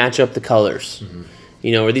probably match up the colors. Mm-hmm.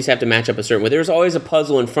 You know, or these have to match up a certain way. There's always a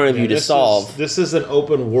puzzle in front of you to solve. This is an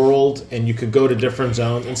open world, and you could go to different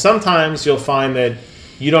zones. And sometimes you'll find that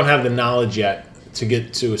you don't have the knowledge yet to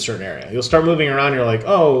get to a certain area. You'll start moving around, and you're like,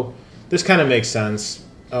 oh, this kind of makes sense.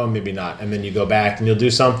 Oh, maybe not. And then you go back, and you'll do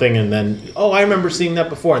something, and then, oh, I remember seeing that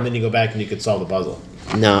before. And then you go back, and you could solve the puzzle.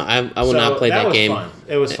 No, I will not play that game. Fun.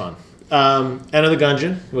 It was fun. Enter the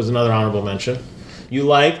Gungeon was another honorable mention. You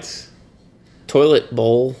liked... Nuclear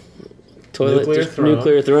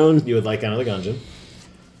Throne. You would like Enter the Gungeon.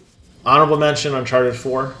 Honorable mention, Uncharted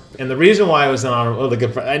 4. And the reason why it was an honorable...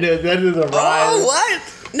 I knew the rise. Oh, what?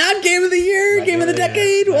 Not Game of the Year? Game of the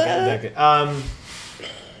Decade? What?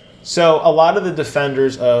 So a lot of the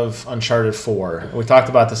defenders of Uncharted 4, we talked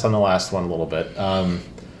about this on the last one a little bit,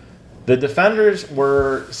 the defenders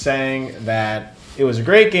were saying that it was a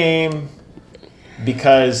great game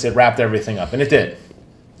because it wrapped everything up, and it did.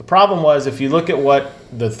 The problem was, if you look at what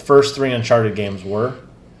the first 3 Uncharted games were,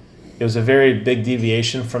 it was a very big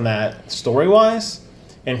deviation from that story-wise,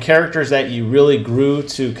 and characters that you really grew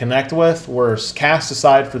to connect with were cast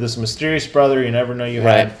aside for this mysterious brother you never know you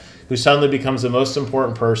had, who suddenly becomes the most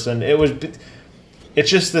important person.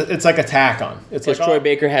 It's like a tack on. It's like Troy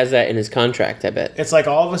Baker has that in his contract, I bet. It's like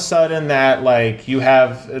all of a sudden that, like,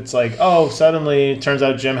 it's like, oh, suddenly it turns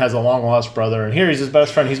out Jim has a long-lost brother, and here he's his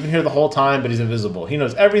best friend. He's been here the whole time, but he's invisible. He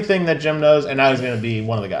knows everything that Jim knows, and now he's going to be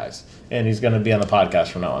one of the guys. And he's going to be on the podcast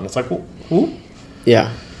from now on. It's like, who?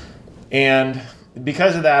 Yeah. And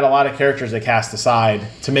because of that, a lot of characters they cast aside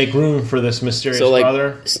to make room for this mysterious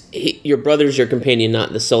brother. Your brother's your companion,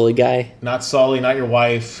 not the Sully guy? Not Sully, not your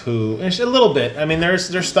wife, who... A little bit. I mean, there's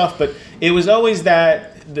stuff, but it was always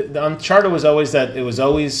that... The Uncharted was always that... It was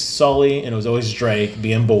always Sully and it was always Drake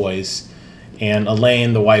being boys. and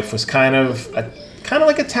Elaine, the wife, was kind of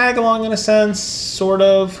like a tag along in a sense, sort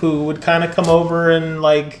of, who would kind of come over and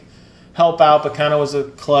like help out, but kind of was a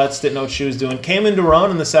klutz, didn't know what she was doing. Came into her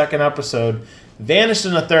own in the second episode, vanished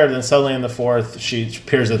in the third, then suddenly in the fourth, she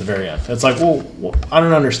appears at the very end. It's like, well, I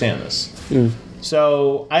don't understand this.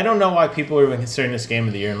 So I don't know why people are even considering this game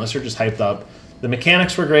of the year unless they're just hyped up. The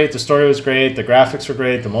mechanics were great, the story was great, the graphics were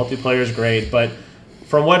great, the multiplayer is great, but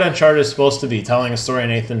from what Uncharted is supposed to be, telling a story of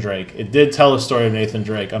Nathan Drake, it did tell a story of Nathan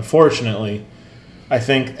Drake. Unfortunately, I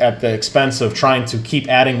think at the expense of trying to keep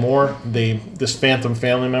adding more, this Phantom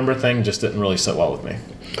family member thing just didn't really sit well with me.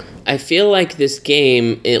 I feel like this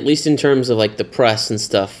game, at least in terms of like the press and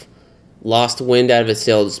stuff, lost wind out of its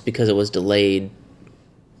sails because it was delayed.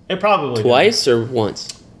 It probably twice or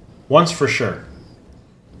once? Once for sure.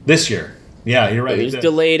 This year. Yeah, you're right. It was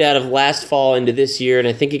delayed out of last fall into this year, and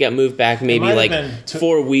I think it got moved back maybe like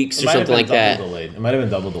 4 weeks or something like that. Delayed. It might have been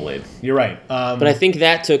double delayed. You're right. But I think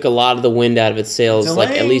that took a lot of the wind out of its sails.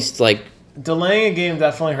 Delaying a game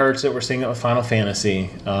definitely hurts it. We're seeing it with Final Fantasy.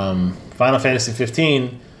 Final Fantasy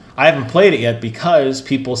 15, I haven't played it yet because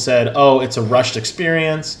people said, oh, it's a rushed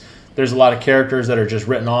experience. There's a lot of characters that are just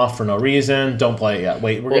written off for no reason. Don't play it yet.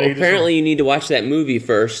 Wait, apparently you need to watch that movie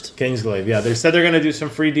first. Kingsglaive, yeah. They said they're going to do some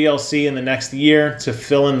free DLC in the next year to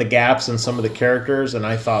fill in the gaps in some of the characters, and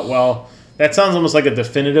I thought, well, that sounds almost like a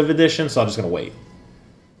definitive edition, so I'm just going to wait.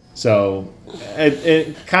 So,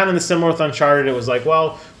 it kind of similar with Uncharted. It was like,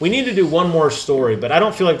 well, we need to do one more story, but I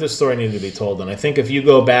don't feel like this story needed to be told. And I think if you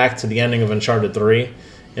go back to the ending of Uncharted 3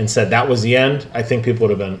 and said that was the end, I think people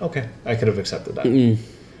would have been, okay, I could have accepted that.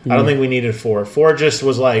 I don't think we needed 4. 4 just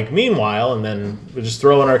was like, meanwhile, and then we just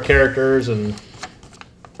throw in our characters and,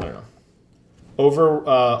 I don't know.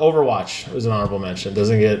 Overwatch was an honorable mention.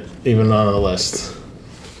 Doesn't get even on the list.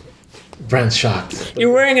 Brent's shocked.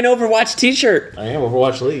 You're wearing an Overwatch t-shirt. I am,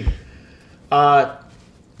 Overwatch League.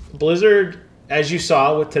 Blizzard, as you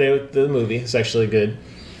saw with the movie, it's actually good.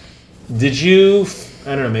 Did you,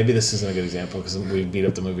 I don't know, maybe this isn't a good example because we beat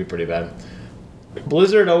up the movie pretty bad.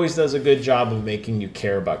 Blizzard always does a good job of making you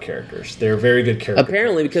care about characters. They're very good characters.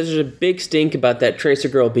 Apparently, because there's a big stink about that Tracer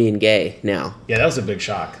girl being gay now. Yeah, that was a big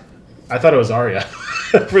shock. I thought it was Arya.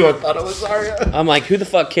 Everyone thought it was Arya. I'm like, who the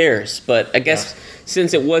fuck cares? But I guess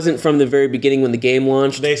since it wasn't from the very beginning when the game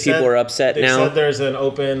launched, people are upset now. They said there's an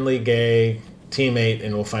openly gay teammate,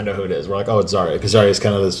 and we'll find out who it is. We're like, oh, it's Zarya, because Zarya's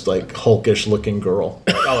kind of this like hulkish looking girl.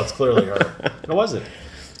 Oh, it's clearly her. It wasn't.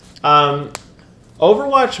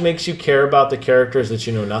 Overwatch makes you care about the characters that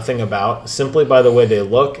you know nothing about simply by the way they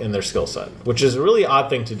look and their skill set, which is a really odd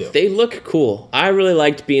thing to do. They look cool. I really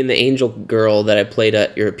liked being the angel girl that I played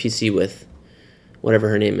at your PC with, whatever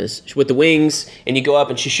her name is, with the wings, and you go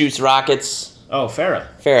up and she shoots rockets. Oh,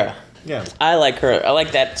 Pharah. Yeah, I like her. I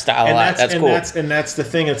like that style a lot. That's cool. And that's the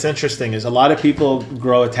thing that's interesting is a lot of people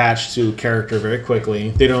grow attached to character very quickly.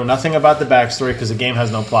 They know nothing about the backstory because the game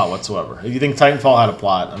has no plot whatsoever. If you think Titanfall had a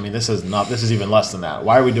plot, I mean, this is even less than that.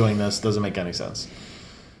 Why are we doing this? Doesn't make any sense.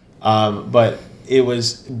 But it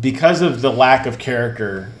was because of the lack of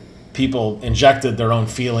character, people injected their own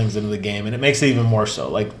feelings into the game, and it makes it even more so.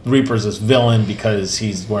 Like Reaper's this villain because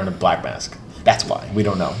he's wearing a black mask. That's why. We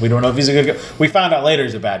don't know. We don't know if he's a good guy. We found out later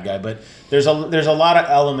he's a bad guy, but there's a lot of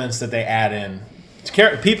elements that they add in.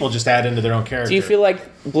 People just add into their own character. Do you feel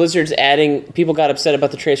like Blizzard's adding... People got upset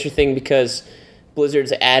about the Tracer thing because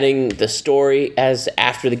Blizzard's adding the story as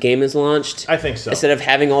after the game is launched? I think so. Instead of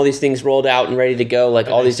having all these things rolled out and ready to go, like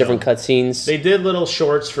all these different cutscenes. They did little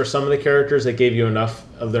shorts for some of the characters that gave you enough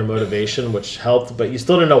of their motivation, which helped, but you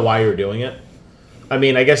still didn't know why you were doing it. I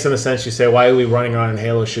mean, I guess in a sense you say, why are we running around in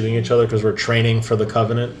Halo shooting each other? Because we're training for the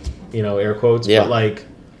Covenant, air quotes. Yeah. But, like,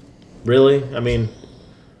 really? I mean,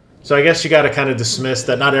 so I guess you got to kind of dismiss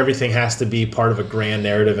that not everything has to be part of a grand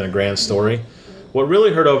narrative and a grand story. What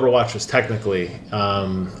really hurt Overwatch was technically,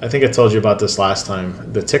 I think I told you about this last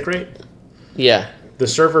time, the tick rate. Yeah. The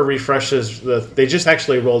server refreshes, they just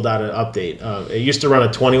actually rolled out an update. It used to run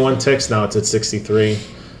at 21 ticks, now it's at 63.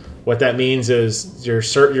 What that means is your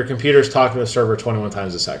computer's talking to the server 21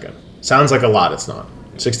 times a second. Sounds like a lot, it's not.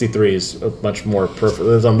 63 is a much more perfect.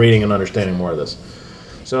 As I'm reading and understanding more of this.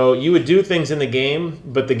 So you would do things in the game,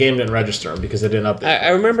 but the game didn't register them because it didn't update. I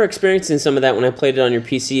remember experiencing some of that when I played it on your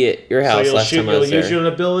PC at your house last time I was there. You'll use your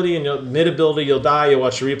ability, and mid-ability you'll die, you'll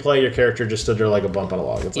watch the replay, your character just stood there like a bump on a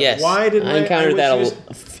log. It's like, yes, why didn't I encountered that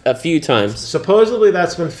a few times. Supposedly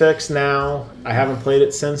that's been fixed now. I haven't played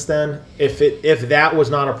it since then. If that was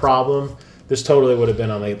not a problem, this totally would have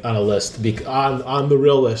been on a list, on the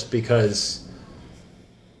real list, because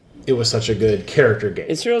it was such a good character game.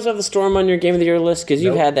 Is Heroes of the Storm on your Game of the Year list? Because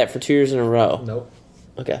you've had that for 2 years in a row. Nope.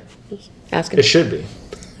 Okay. Just asking. It should be.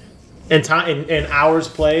 in hours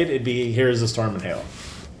played, it'd be Heroes of the Storm and Halo.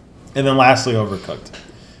 And then lastly, Overcooked,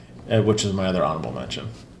 which is my other honorable mention.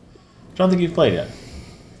 I don't think you've played yet.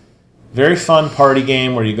 Very fun party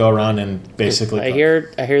game where you go around and basically. I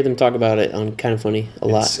hear them talk about it on Kind of Funny a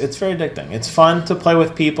lot. It's very addicting. It's fun to play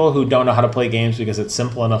with people who don't know how to play games because it's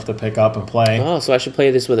simple enough to pick up and play. Oh, so I should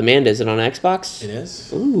play this with Amanda. Is it on Xbox? It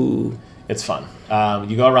is. Ooh. It's fun.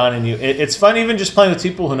 You go around and it's fun even just playing with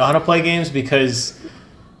people who know how to play games because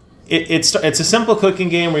it's a simple cooking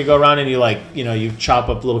game where you go around and you chop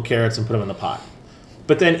up little carrots and put them in the pot.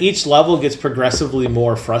 But then each level gets progressively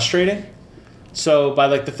more frustrating. So by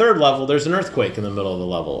the third level, there's an earthquake in the middle of the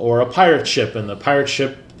level, or a pirate ship, and the pirate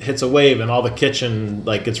ship hits a wave, and all the kitchen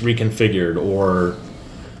gets reconfigured, or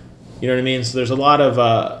you know what I mean. So there's a lot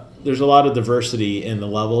of diversity in the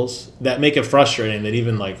levels that make it frustrating. That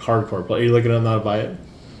even hardcore play. Are you looking at how to buy it?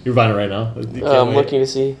 You're buying it right now. I'm looking to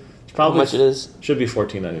see how much it is. Should be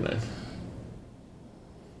 $14.99.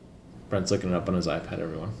 Brent's looking it up on his iPad.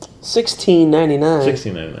 Everyone. $16.99.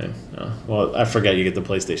 $16.99. Oh, well, I forget you get the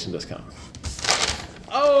PlayStation discount.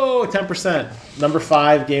 Oh, 10%. Number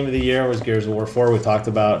 5 game of the year was Gears of War 4. We talked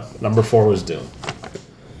about. Number 4 was Doom.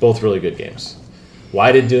 Both really good games.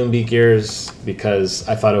 Why did Doom beat Gears? Because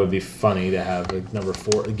I thought it would be funny to have number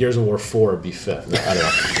 4, Gears of War 4 be 5th. I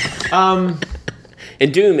don't know.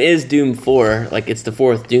 And Doom is Doom 4. It's the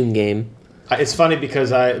 4th Doom game. It's funny because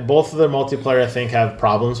both of their multiplayer I think have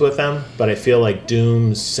problems with them, but I feel like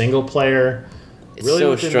Doom's single player. It's really so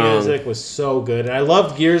with the strong. music was so good, and I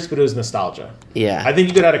loved Gears, but it was nostalgia. Yeah. I think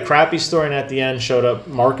you could have had a crappy story, and at the end showed up.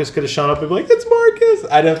 Marcus could have shown up and be like, "It's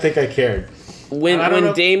Marcus." I don't think I cared.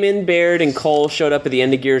 When Damon, Baird, and Cole showed up at the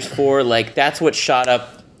end of Gears 4, that's what shot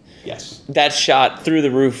up. Yes. That shot through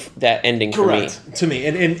the roof. That ending Correct. for me. To me,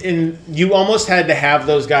 and you almost had to have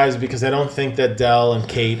those guys because I don't think that Dell and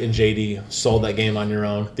Kate and JD sold that game on your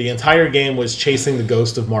own. The entire game was chasing the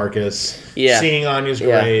ghost of Marcus. Yeah. Seeing Anya's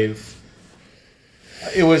grave.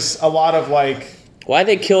 It was a lot of why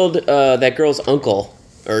they killed that girl's uncle,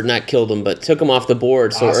 or not killed him, but took him off the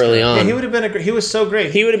board so Oscar. early on. Yeah, he would have been he was so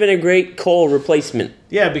great. He would have been a great Cole replacement.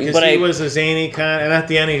 Yeah, because he was a zany kind, and at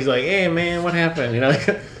the end he's like, "Hey man, what happened?"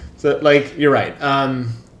 So you're right.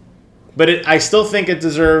 But I still think it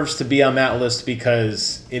deserves to be on that list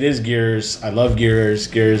because it is Gears. I love Gears.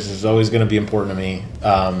 Gears is always going to be important to me.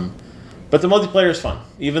 But the multiplayer is fun,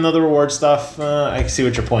 even though the reward stuff. I see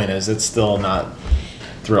what your point is. It's still not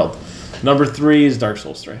thrilled. Number 3 is Dark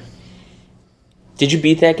Souls 3. Did you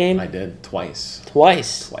beat that game? I did twice.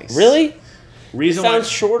 Twice. Really? Reason Sounds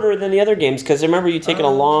shorter than the other games because I remember you taking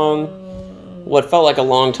what felt like a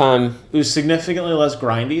long time. It was significantly less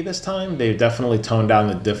grindy this time. They definitely toned down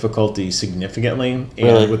the difficulty significantly. And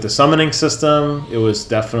Really? with the summoning system, it was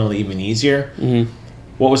definitely even easier. Mm-hmm.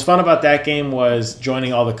 What was fun about that game was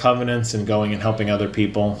joining all the covenants and going and helping other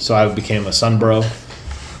people. So I became a Sunbro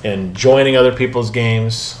and joining other people's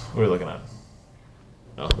games. What are we looking at?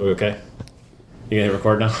 Oh, are we okay? You gonna hit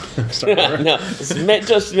record now? Start over? No,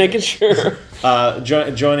 just making sure.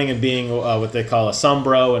 Joining and being what they call a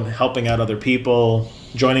Sunbro and helping out other people,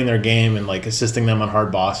 joining their game and assisting them on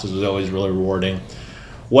hard bosses was always really rewarding.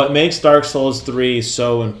 What makes Dark Souls 3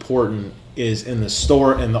 so important is in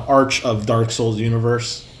the arch of Dark Souls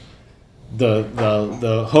universe.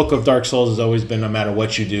 The hook of Dark Souls has always been no matter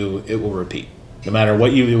what you do, it will repeat. No matter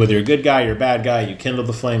what you do, whether you're a good guy, you're a bad guy, you kindle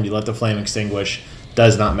the flame, you let the flame extinguish,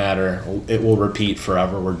 does not matter. It will repeat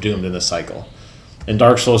forever. We're doomed in this cycle. And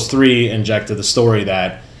Dark Souls 3 injected the story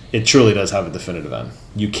that it truly does have a definitive end.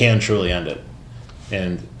 You can truly end it.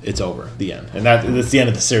 And it's over, the end. And that's the end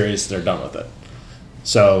of the series. They're done with it.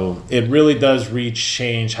 So it really does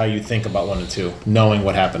change how you think about 1 and 2, knowing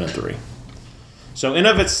what happened in 3. So in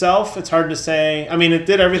of itself, it's hard to say. I mean, it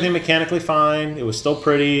did everything mechanically fine. It was still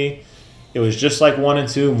pretty. It was just like 1 and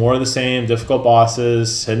 2, more of the same. Difficult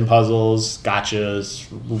bosses, hidden puzzles, gotchas,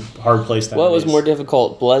 hard place enemies. What was more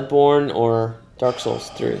difficult, Bloodborne or Dark Souls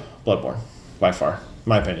 3? Bloodborne, by far, in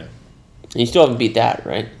my opinion. And you still haven't beat that,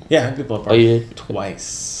 right? Yeah, I beat Bloodborne. Oh, you did?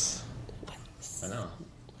 Twice. I know.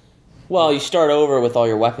 Well, you start over with all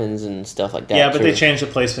your weapons and stuff like that. Yeah, but too. they changed the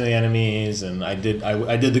placement of the enemies, and I did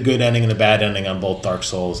the good ending and the bad ending on both Dark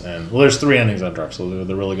Souls, and there's 3 endings on Dark Souls.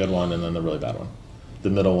 The really good one and then the really bad one. The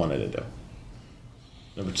middle one I didn't do.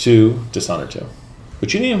 Number 2, Dishonored 2,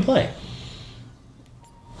 which you didn't even play.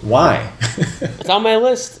 Why? It's on my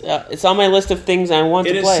list. It's on my list of things I want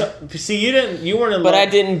to play. See, you weren't in love. But I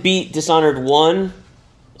didn't beat Dishonored 1,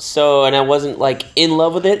 and I wasn't in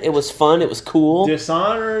love with it. It was fun. It was cool.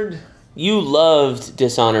 Dishonored You loved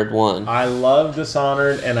Dishonored 1. I love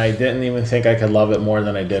Dishonored, and I didn't even think I could love it more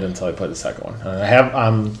than I did until I played the second one.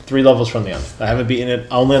 I'm 3 levels from the end. I haven't beaten it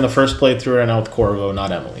only on the first playthrough right now with Corvo,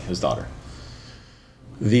 not Emily, his daughter.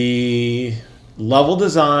 The level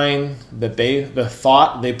design the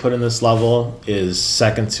thought they put in this level is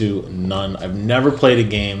second to none. I've never played a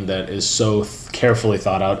game that is so carefully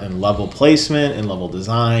thought out in level placement and level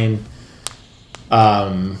design.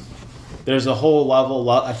 There's a whole level,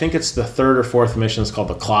 I think it's the 3rd or 4th mission, it's called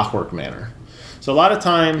the Clockwork Manor. So a lot of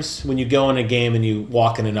times when you go in a game and you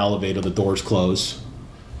walk in an elevator, the doors close,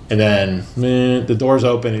 and then the doors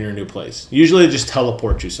open and you're in a new place. Usually they just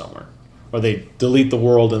teleport you somewhere, or they delete the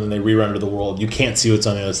world and then they re-render the world. You can't see what's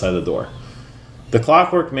on the other side of the door. The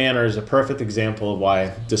Clockwork Manor is a perfect example of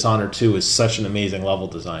why Dishonored 2 is such an amazing level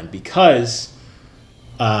design, because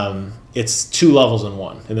it's 2 levels in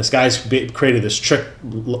one, and this guy's created this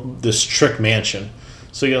trick mansion.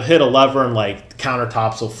 So you'll hit a lever and like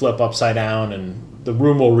countertops will flip upside down and the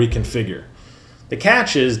room will reconfigure. The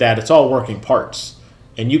catch is that it's all working parts,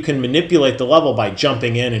 and you can manipulate the level by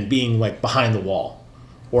jumping in and being like behind the wall,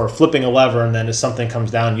 or flipping a lever and then as something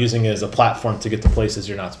comes down, using it as a platform to get to places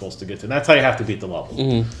you're not supposed to get to. And that's how you have to beat the level.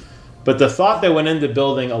 Mm-hmm. But the thought that went into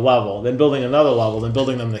building a level, then building another level, then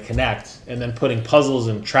building them to connect, and then putting puzzles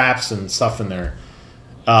and traps and stuff in there,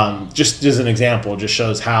 just as an example, just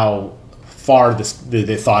shows how far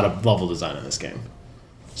they thought of level design in this game.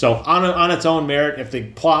 So on its own merit, if the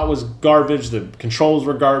plot was garbage, the controls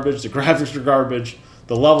were garbage, the graphics were garbage,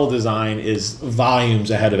 the level design is volumes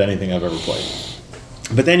ahead of anything I've ever played.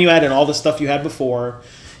 But then you add in all the stuff you had before.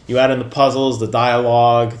 You add in the puzzles, the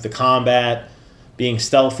dialogue, the combat, being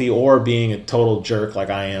stealthy or being a total jerk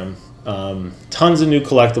like I am. Tons of new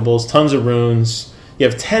collectibles, tons of runes. You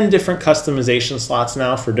have 10 different customization slots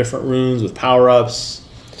now for different runes with power-ups.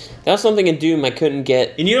 That was something in Doom I couldn't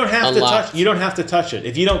get. And you don't have unlocked. to touch. You don't have to touch it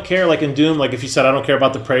if you don't care. Like in Doom, like if you said I don't care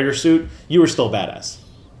about the Praetor suit, you were still badass.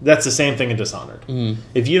 That's the same thing in Dishonored. Mm-hmm.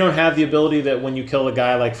 If you don't have the ability that when you kill a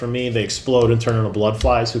guy, like for me, they explode and turn into blood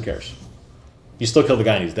flies, who cares? You still kill the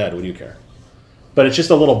guy and he's dead. What do you care? But it's just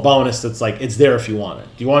a little bonus that's like, it's there if you want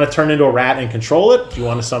it. Do you want to turn into a rat and control it? Do you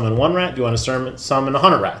want to summon 1 rat? Do you want to summon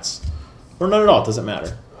 100 rats? Or none at all. It doesn't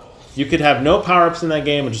matter. You could have no power-ups in that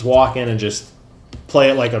game and just walk in and just play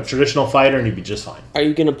it like a traditional fighter and you'd be just fine. Are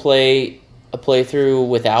you going to play a playthrough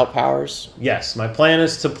without powers? Yes. My plan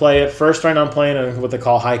is to play it. First, right now I'm playing in what they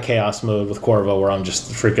call high chaos mode with Corvo, where I'm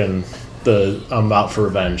just I'm out for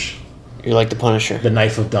revenge. You're like the Punisher. The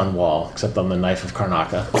Knife of Dunwall, except I'm the Knife of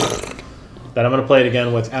Karnaka. Then I'm going to play it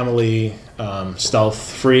again with Emily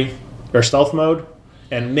stealth mode,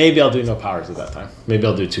 and maybe I'll do no powers at that time. Maybe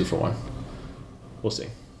I'll do 2 for 1. We'll see. I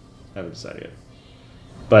haven't decided yet.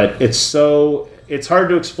 But it's hard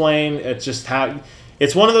to explain. It's just how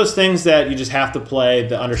it's one of those things that you just have to play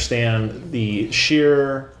to understand the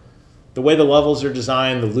way the levels are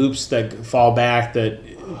designed, the loops that fall back, that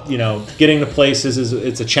getting to places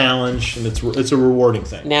it's a challenge, and it's a rewarding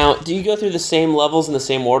thing. Now, do you go through the same levels in the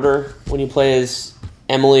same order when you play as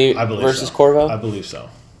Emily versus Corvo? I believe so.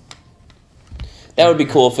 That would be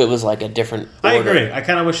cool if it was like a different order. I agree. I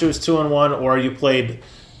kind of wish it was 2 on 1, or you played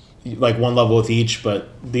like 1 level with each, but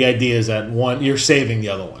the idea is that one you're saving the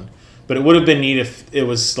other one. But it would have been neat if it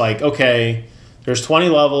was like, okay, there's 20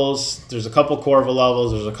 levels, there's a couple Corvo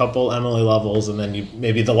levels, there's a couple Emily levels, and then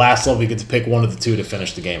maybe the last level you get to pick one of the 2 to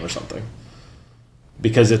finish the game or something.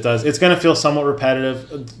 Because it's going to feel somewhat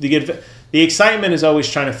repetitive. The excitement is always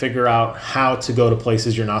trying to figure out how to go to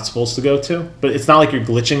places you're not supposed to go to, but it's not like you're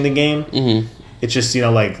glitching the game. Mm-hmm. It's just,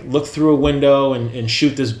 like look through a window and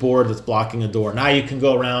shoot this board that's blocking a door. Now you can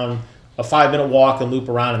go around a 5-minute walk and loop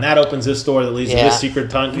around, and that opens this door that leads to this secret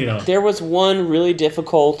tunnel. There was one really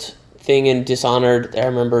difficult thing in Dishonored that I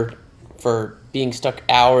remember for being stuck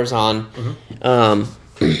hours on.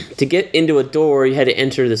 Mm-hmm. To get into a door, you had to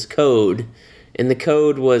enter this code, and the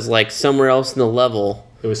code was like somewhere else in the level.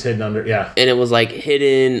 It was hidden under, yeah. And it was like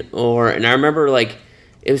hidden, and I remember like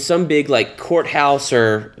it was some big like courthouse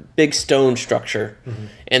or big stone structure, mm-hmm.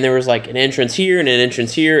 and there was like an entrance here and an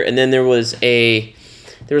entrance here, and then there was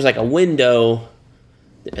like a window.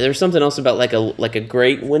 There was something else about like a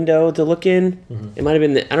great window to look in. Mm-hmm. It might have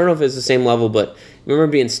been I don't know if it was the same level, but I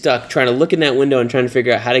remember being stuck trying to look in that window and trying to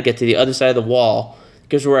figure out how to get to the other side of the wall,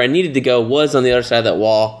 because where I needed to go was on the other side of that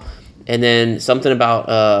wall, and then something about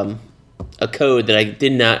a code that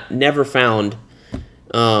I never found.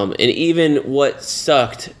 And even what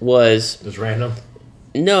sucked was... It was random?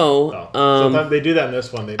 No. Sometimes they do that in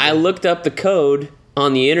this one. I looked up the code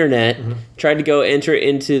on the internet, mm-hmm. tried to go enter it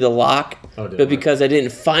into the lock, Oh, did it but work? because I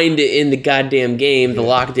didn't find it in the goddamn game, the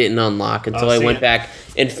lock didn't unlock until I see went it. back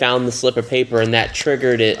and found the slip of paper, and that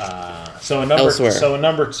triggered it. So Elsewhere. in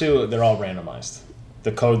number 2, they're all randomized.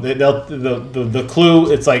 The code, the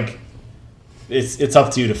clue, it's like it's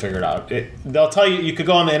up to you to figure it out. They'll tell you. You could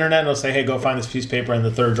go on the internet and they'll say, "Hey, go find this piece of paper in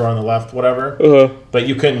the third drawer on the left, whatever." But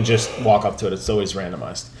you couldn't just walk up to it. It's always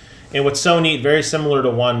randomized. And what's so neat, very similar to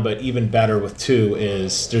 1, but even better with 2,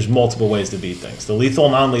 is there's multiple ways to beat things. The lethal,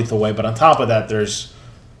 non-lethal way, but on top of that, there's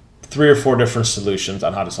 3 or 4 different solutions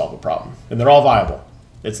on how to solve a problem, and they're all viable.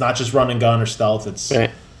 It's not just run and gun or stealth. It's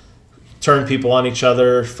Right. turn people on each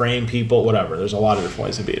other, frame people, whatever. There's a lot of different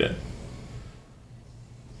ways to beat it.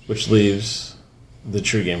 Which leaves the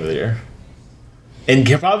true game of the year. And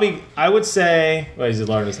probably, I would say, wait, he's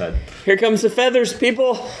lowering his head. Here comes the feathers,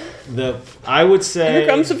 people. I would say, Here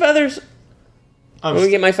comes the feathers. I'm, Let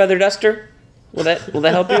me get my feather duster. Will that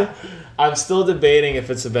help you? I'm still debating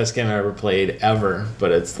if it's the best game I ever played, ever,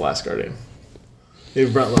 but it's The Last Guardian.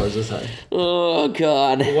 Maybe Brent lowers his head. Oh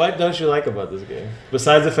God. What don't you like about this game?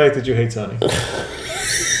 Besides the fact that you hate Sony.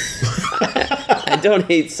 I don't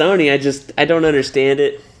hate Sony. I don't understand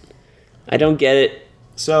it. I don't get it.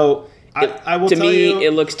 So, I will To tell me, you...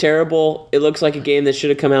 it looks terrible. It looks like a game that should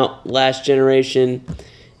have come out last generation.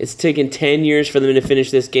 It's taken 10 years for them to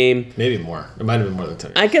finish this game. Maybe more. It might have been more than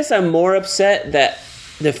 10 years. I guess I'm more upset that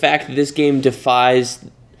the fact that this game defies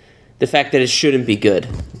the fact that it shouldn't be good.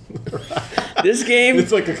 This game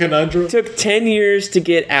It's like a conundrum. took 10 years to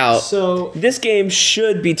get out. So, This game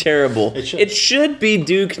should be terrible. It should. It should be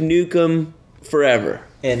Duke Nukem forever.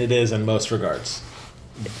 and it is in most regards.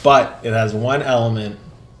 But it has one element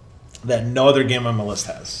that no other game on my list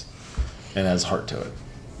has, and it has heart to it.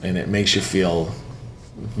 And it makes you feel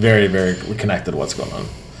very, very connected to what's going on.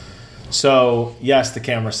 So, yes, the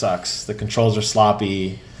camera sucks. The controls are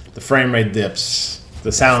sloppy. The frame rate dips.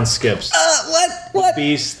 The sound skips. What?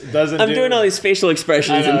 Beast doesn't I'm do... doing all these facial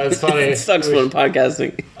expressions. I know, and it's funny. It sucks when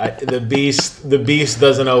podcasting. The beast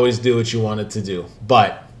doesn't always do what you want it to do.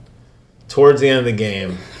 But towards the end of the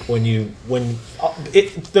game, the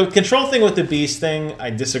control thing with the beast thing, I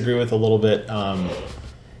disagree with a little bit.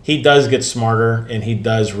 He does get smarter, and he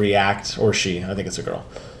does react, or she, I think it's a girl,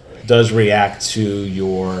 does react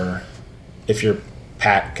to if you're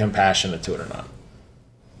compassionate to it or not.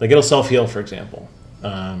 Like, it'll self-heal, for example.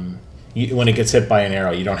 When it gets hit by an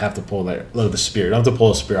arrow, you don't have to pull the spear. You don't have to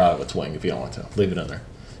pull a spear out of its wing if you don't want to. Leave it in there.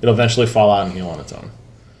 It'll eventually fall out and heal on its own.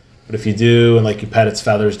 But if you do, and like you pet its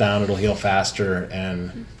feathers down, it'll heal faster.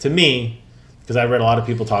 And to me, because I've read a lot of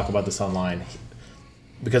people talk about this online,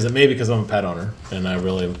 because I'm a pet owner and I'm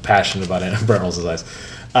really passionate about it. Brent rolls his eyes.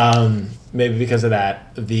 Maybe because of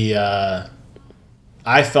that,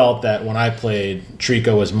 I felt that when I played,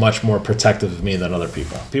 Trico was much more protective of me than other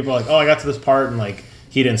people. People are like, "Oh, I got to this part and like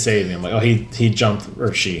he didn't save me." I'm like, "Oh, he jumped,"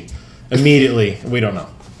 or she immediately. We don't know.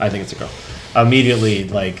 I think it's a girl. Immediately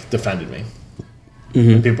like defended me. Mm-hmm.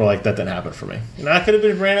 And people are like, "That didn't happen for me." And that could have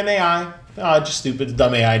been random AI. Oh, just stupid,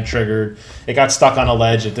 dumb AI triggered. It got stuck on a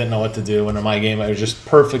ledge. It didn't know what to do. And in my game, I was just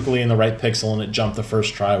perfectly in the right pixel, and it jumped the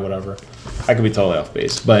first try, whatever. I could be totally off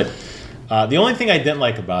base. But the only thing I didn't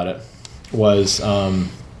like about it was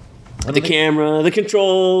The camera, the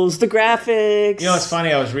controls, the graphics. You know, it's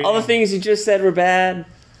funny. I was reading All the things you just said were bad.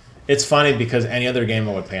 It's funny because any other game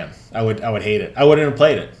I would pan. I would hate it. I wouldn't have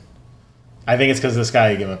played it. I think it's because this guy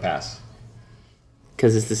I give him a pass.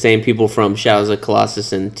 Because it's the same people from Shadows of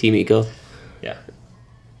Colossus and Team Ico.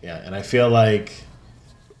 Yeah, and I feel like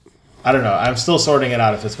I don't know. I'm still sorting it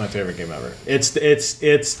out if it's my favorite game ever.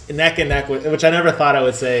 It's neck and neck with, which I never thought I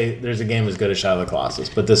would say. There's a game as good as Shadow of the Colossus,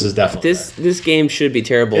 but this is definitely This game should be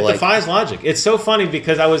terrible. It defies logic. It's so funny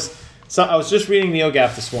because I was just reading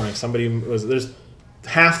NeoGAF this morning. There's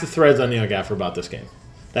half the threads on NeoGAF are about this game.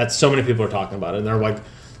 That's so many people are talking about it, and they're like,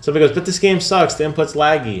 somebody goes, "But this game sucks. The input's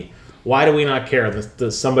laggy. Why do we not care?"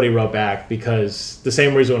 Somebody wrote back, because the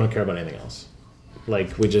same reason we don't care about anything else.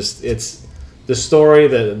 Like, it's the story,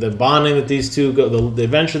 the bonding that these two go, the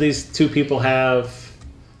adventure these two people have,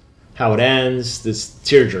 how it ends, this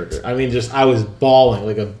tearjerker. I mean, I was bawling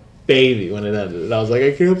like a baby when it ended. And I was like,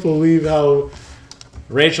 I can't believe how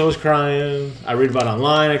Rachel was crying. I read about it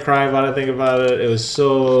online. I cry about it. Think about it. It was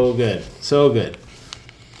so good, so good,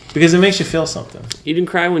 because it makes you feel something. You didn't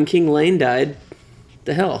cry when King Lane died.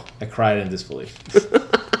 The hell? I cried in disbelief.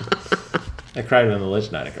 I cried when the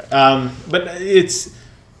Lich Knight. But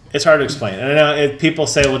it's hard to explain. And I know people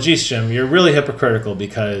say, "Well, geez, Jim, you're really hypocritical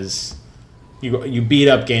because you beat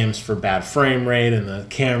up games for bad frame rate and the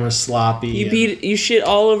camera's sloppy." You shit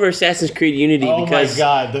all over Assassin's Creed Unity because my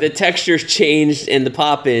God, the textures changed and the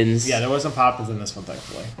pop-ins. Yeah, there wasn't pop-ins in this one,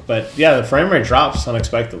 thankfully. But yeah, the frame rate drops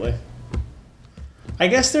unexpectedly. I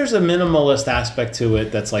guess there's a minimalist aspect to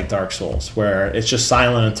it that's like Dark Souls, where it's just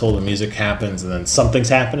silent until the music happens and then something's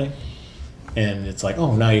happening. And it's like,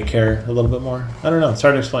 oh, now you care a little bit more. I don't know. It's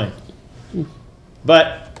hard to explain.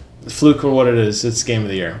 But Fluke, for what it is, it's Game of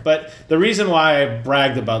the Year. But the reason why I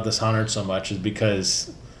bragged about Dishonored so much is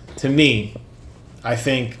because, to me, I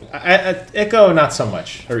think... Echo, not so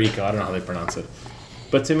much. Or Eco, I don't know how they pronounce it.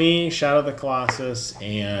 But to me, Shadow of the Colossus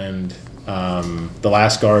and The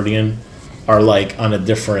Last Guardian are like on a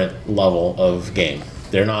different level of game.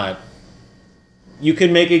 They're not... You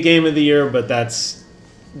could make a Game of the Year, but that's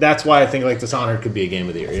why I think like Dishonored could be a Game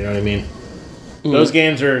of the Year. You know what I mean? Those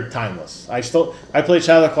games are timeless. I played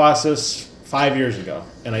Shadow of the Colossus 5 years ago,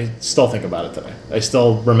 and I still think about it today. I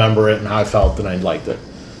still remember it and how I felt, and I liked it.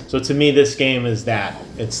 So to me, this game is that.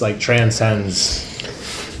 It's like transcends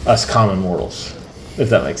us common mortals, if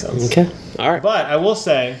that makes sense. Okay. All right. But I will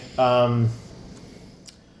say,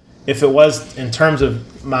 if it was in terms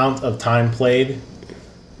of amount of time played,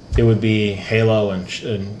 it would be Halo and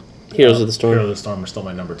Heroes of the Storm. Heroes of the Storm are still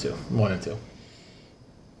my number 2, 1 and 2.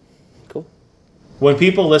 Cool. When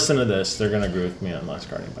people listen to this, they're going to agree with me on Last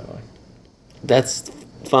Guardian, by the way. That's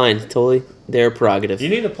fine. Totally their prerogative. You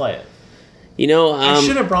need to play it. You know, I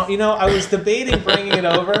should have brought... I was debating bringing it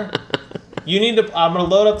over. You need to... I'm going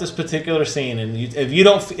to load up this particular scene, and if you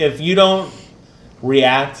don't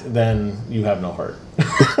react, then you have no heart.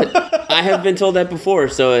 I have been told that before,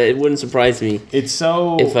 so it wouldn't surprise me It's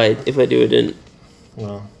so... if I do it in.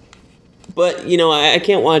 Well... But I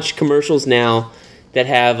can't watch commercials now that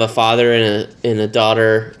have a father and a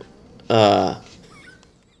daughter. Thanks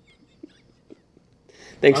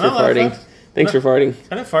for farting. Thanks for farting.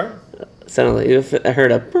 I didn't fart. Sounded like I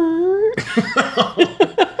heard a.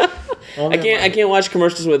 I can't watch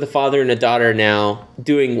commercials with a father and a daughter now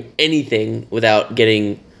doing anything without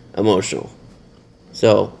getting emotional.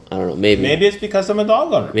 So I don't know. Maybe it's because I'm a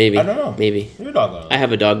dog owner. Maybe I don't know. Maybe you're a dog owner. I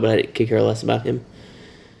have a dog, but I could care less about him.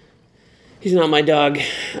 He's not my dog.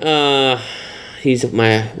 He's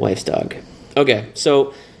my wife's dog. Okay,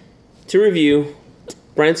 so to review,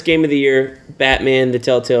 Brent's Game of the Year, Batman, the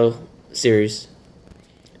Telltale series.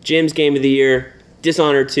 Jim's Game of the Year,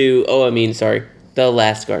 Dishonored 2, The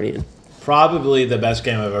Last Guardian. Probably the best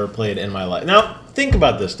game I've ever played in my life. Now, think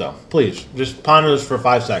about this, though. Please, just ponder this for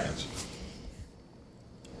 5 seconds.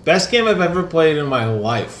 Best game I've ever played in my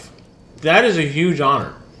life. That is a huge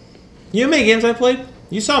honor. You know how many games I played?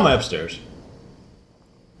 You saw my upstairs.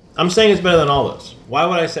 I'm saying it's better than all those. Why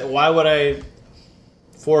would I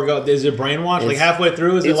forego? Is it brainwash? Like halfway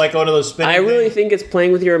through, is it like one of those spinning I really things? think it's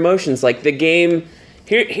playing with your emotions. Like the game.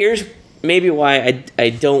 Here's maybe why I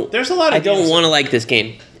don't. There's a lot of I don't games want to like this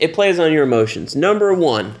game. It plays on your emotions. Number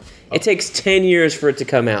one, it takes 10 years for it to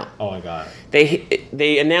come out. Oh my god.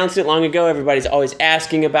 They announced it long ago. Everybody's always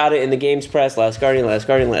asking about it in the games press. Last Guardian, Last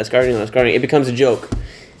Guardian, Last Guardian, Last Guardian. It becomes a joke.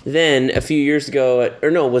 Then a few years ago,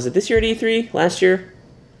 was it this year at E3? Last year?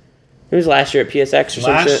 It was last year at PSX or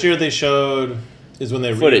something. Last year they showed is when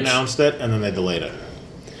they footage. Re-announced it and then they delayed it.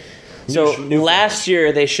 So last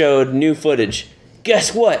year they showed new footage.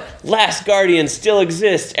 Guess what? Last Guardian still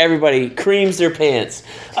exists. Everybody creams their pants.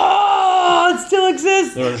 Oh, it still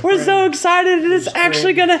exists. We're so excited. It's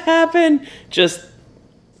actually going to happen. Just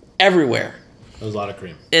everywhere. There was a lot of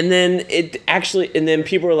cream. And then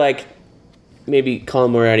people were like, maybe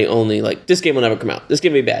Colin Moriarty only, like, this game will never come out. This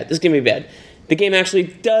game will be bad. This game will be bad. The game actually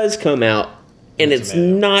does come out, and it's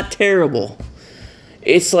not terrible.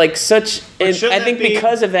 It's like such... And I think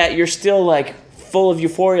because of that, you're still, like, full of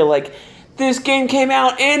euphoria. Like, this game came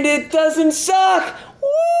out, and it doesn't suck!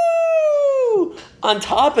 Woo! On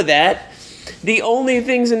top of that, the only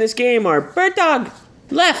things in this game are bird dog,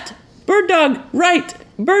 left, bird dog, right,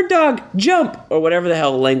 bird dog, jump, or whatever the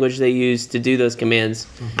hell language they use to do those commands.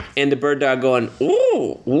 And the bird dog going,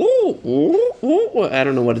 ooh, ooh, ooh, ooh. I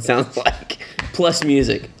don't know what it sounds like. Plus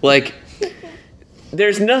music. Like,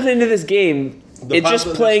 there's nothing to this game. It's just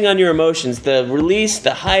playing on your emotions. The release,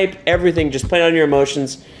 the hype, everything, just playing on your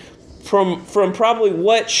emotions from probably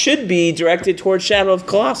what should be directed towards Shadow of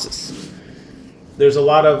Colossus. There's a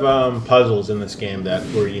lot of puzzles in this game that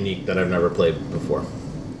were unique that I've never played before.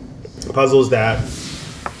 Puzzles that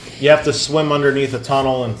you have to swim underneath a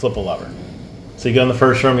tunnel and flip a lever. So you go in the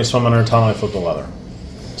first room, you swim under a tunnel and flip the lever.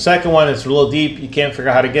 Second one, it's a little deep, you can't figure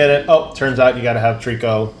out how to get it. Oh, turns out you got to have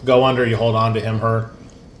Trico go under, you hold on to him, her,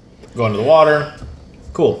 go into the water.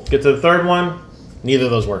 Cool. Get to the third one, neither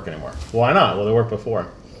of those work anymore. Why not? Well, they worked before.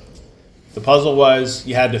 The puzzle was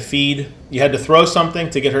you had to throw something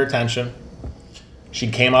to get her attention. She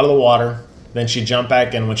came out of the water, then she jumped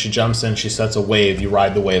back in. When she jumps in, she sets a wave. You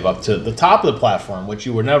ride the wave up to the top of the platform, which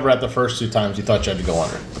you were never at the first 2 times you thought you had to go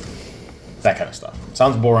under. That kind of stuff.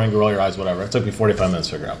 Sounds boring. Roll your eyes, whatever. It took me 45 minutes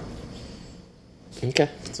to figure out. Okay.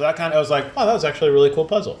 So that kind of, I was like, oh, that was actually a really cool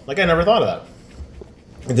puzzle. Like, I never thought of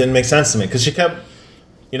that. It didn't make sense to me because she kept,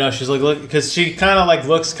 she's like, look, because she kind of like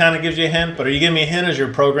looks, kind of gives you a hint, but are you giving me a hint as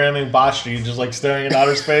you're programming botched? Are you just like staring at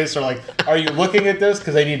outer space, or like, are you looking at this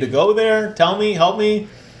because I need to go there? Tell me, help me.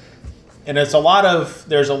 And there's a lot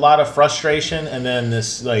of frustration, and then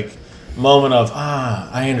this like moment of,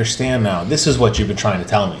 I understand now. This is what you've been trying to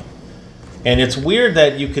tell me. And it's weird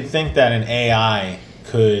that you could think that an AI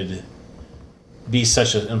could be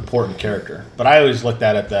such an important character, but I always looked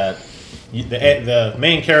at it that the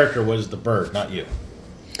main character was the bird, not you.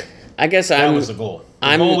 I guess that was the goal.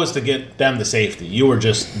 The goal was to get them to safety. You were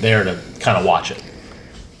just there to kind of watch it.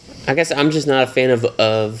 I guess I'm just not a fan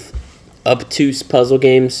of obtuse puzzle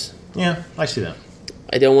games. Yeah, I see that.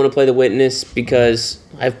 I don't want to play The Witness because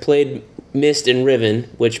I've played Myst and Riven,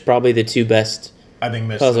 which probably the two best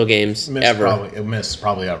puzzle games ever. Myst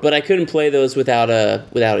probably ever. But I couldn't play those without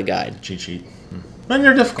a guide. Cheat sheet. And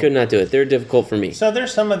they're difficult. Could not do it. They're difficult for me. So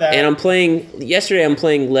there's some of that. And yesterday I'm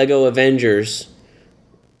playing Lego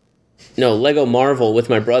Marvel with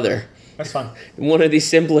my brother. That's fun. One of the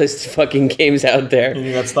simplest fucking games out there. And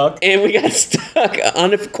you got stuck? And we got stuck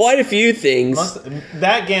on quite a few things.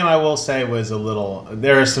 That game, I will say, was a little...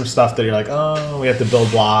 There is some stuff that you're like, oh, we have to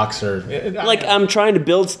build blocks or... I'm trying to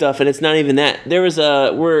build stuff and it's not even that.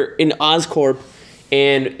 We're in Oscorp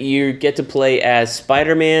and you get to play as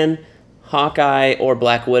Spider-Man, Hawkeye, or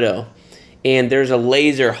Black Widow. And there's a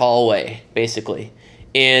laser hallway, basically.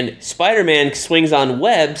 And Spider-Man swings on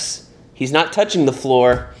webs. He's not touching the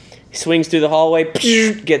floor. He swings through the hallway,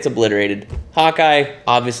 gets obliterated. Hawkeye,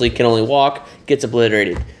 obviously, can only walk, gets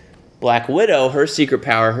obliterated. Black Widow, her secret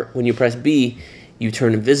power, when you press B, you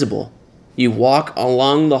turn invisible. You walk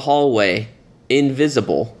along the hallway,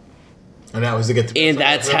 invisible. And that was to get to... And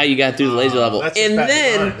that's how you got through the laser level. That's just bad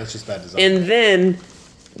design. That's just bad design. And then,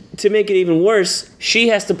 to make it even worse,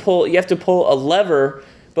 you have to pull a lever,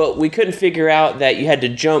 but we couldn't figure out that you had to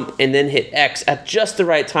jump and then hit X at just the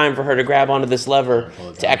right time for her to grab onto this lever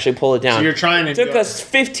to actually pull it down. So you're trying to... It took us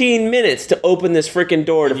 15 minutes to open this freaking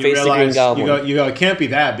door to face the Green Goblin. You go, it can't be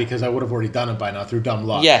that because I would have already done it by now through dumb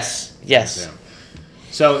luck. Yes. Damn.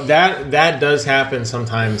 So that does happen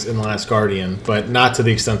sometimes in The Last Guardian, but not to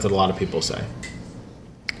the extent that a lot of people say.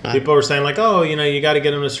 People were saying like, oh, you got to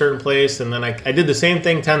get in a certain place, and then I did the same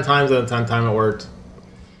thing 10 times, and the 10th time it worked.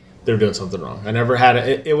 They were doing something wrong. I never had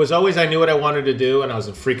it. It was always I knew what I wanted to do, and I was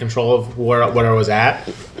in free control of what I was at.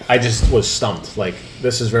 I just was stumped. Like,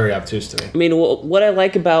 this is very obtuse to me. I mean, what I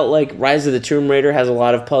like about like Rise of the Tomb Raider has a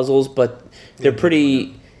lot of puzzles, but they're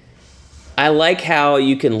pretty... I like how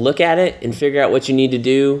you can look at it and figure out what you need to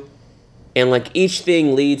do, and like each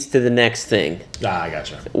thing leads to the next thing. I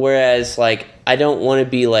gotcha. Whereas like I don't want to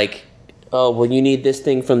be like, oh, well, you need this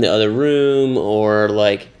thing from the other room, or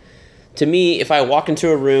like... To me, if I walk into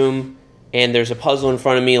a room and there's a puzzle in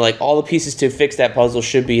front of me, like all the pieces to fix that puzzle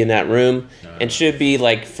should be in that room, and should be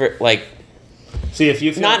See, if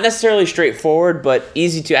you feel not necessarily straightforward, but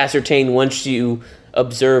easy to ascertain once you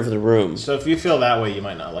observe the room. So if you feel that way, you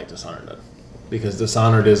might not like Dishonored then, because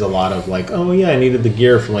Dishonored is a lot of like, oh yeah, I needed the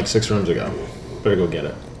gear from like 6 rooms ago, better go get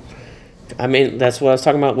it. I mean, that's what I was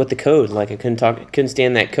talking about with the code. Like I couldn't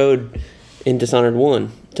stand that code in Dishonored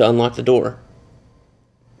 1 to unlock the door.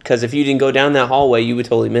 Because if you didn't go down that hallway, you would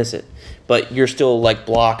totally miss it. But you're still, like,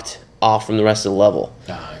 blocked off from the rest of the level.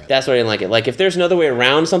 That's why I didn't like it. Like, if there's another way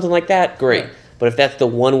around something like that, great. Right. But if that's the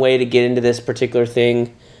one way to get into this particular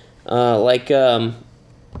thing, Assassin's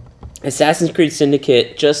Creed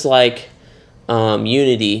Syndicate, just like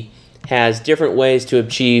Unity, has different ways to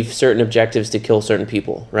achieve certain objectives to kill certain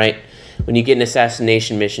people, right? When you get an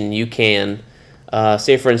assassination mission, you can,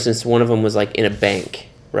 say, for instance, one of them was, like, in a bank,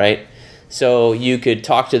 right? So you could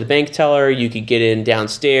talk to the bank teller, you could get in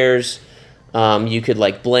downstairs, you could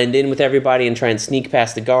like blend in with everybody and try and sneak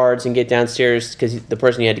past the guards and get downstairs because the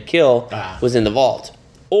person you had to kill was in the vault.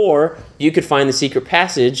 Or you could find the secret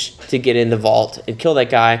passage to get in the vault and kill that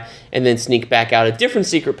guy and then sneak back out a different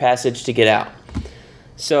secret passage to get out.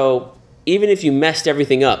 So even if you messed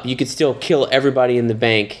everything up, you could still kill everybody in the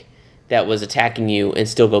bank that was attacking you and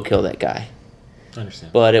still go kill that guy. I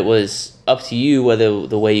understand. But it was up to you whether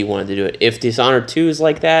the way you wanted to do it. If Dishonored 2 is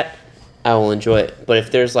like that, I will enjoy it. But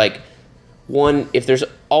if there's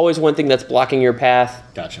always one thing that's blocking your path.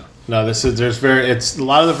 Gotcha. No, it's a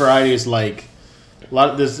lot of the varieties like a lot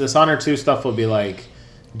of this Dishonored 2 stuff will be like,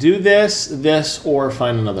 do this, or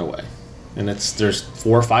find another way. And there's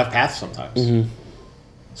 4 or 5 paths sometimes. Mm-hmm.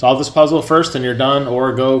 Solve this puzzle first and you're done,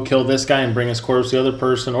 or go kill this guy and bring his corpse to the other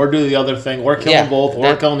person, or do the other thing, or kill them both,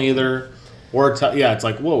 or kill neither. Or it's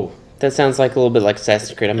like, whoa. That sounds like a little bit like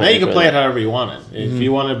Assassin's Creed. Now you can play it however you want it. If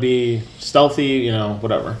you want to be stealthy,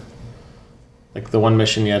 whatever. Like the one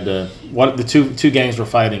mission you had to... the two gangs were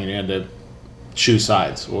fighting and you had to choose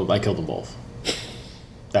sides. Well, I killed them both.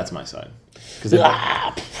 That's my side. Because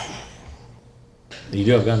you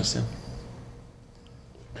do have guns, too.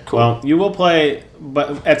 Cool. Well, you will play,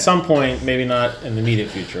 but at some point, maybe not in the immediate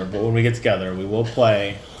future, but when we get together, we will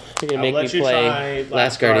play. You're going to I'll make let me you play try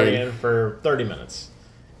Last Guardian for 30 minutes.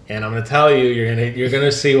 And I'm going to tell you, you're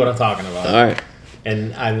gonna see what I'm talking about. All right.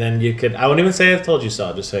 And then you could, I wouldn't even say I told you so,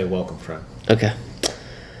 I'll just say welcome, friend. Okay.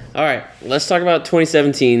 All right. Let's talk about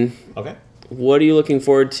 2017. Okay. What are you looking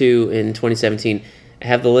forward to in 2017? I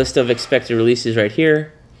have the list of expected releases right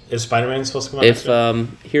here. Is Spider-Man supposed to come out next year?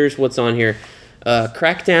 Here's what's on here.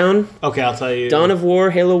 Crackdown. Okay, I'll tell you. Dawn of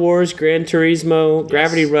War, Halo Wars, Gran Turismo,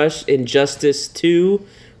 Gravity Rush, Injustice 2,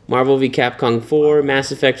 Marvel v. Capcom 4,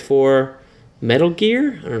 Mass Effect 4, Metal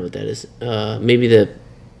Gear? I don't know what that is. Maybe the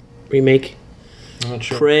remake. I'm not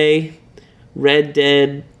sure. Prey, Red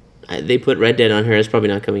Dead. They put Red Dead on here. It's probably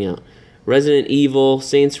not coming out. Resident Evil,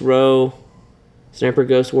 Saints Row, Sniper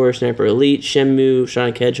Ghost Warrior, Sniper Elite, Shenmue,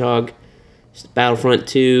 Sonic Hedgehog, Battlefront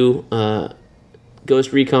 2,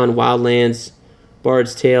 Ghost Recon Wildlands,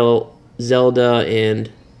 Bard's Tale, Zelda,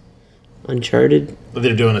 and Uncharted. But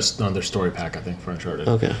they're doing another story pack, I think, for Uncharted.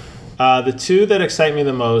 Okay. The two that excite me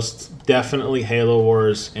the most, definitely Halo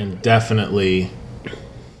Wars and definitely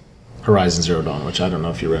Horizon Zero Dawn, which I don't know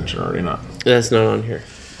if you mentioned already or not. That's not on here.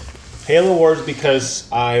 Halo Wars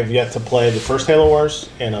because I've yet to play the first Halo Wars,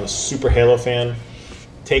 and I'm a super Halo fan.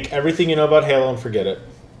 Take everything you know about Halo and forget it.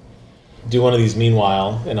 Do one of these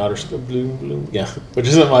Meanwhile in outer space, which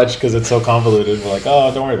isn't much because it's so convoluted. We're like,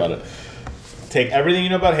 oh, don't worry about it. Take everything you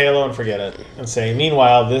know about Halo and forget it, and say,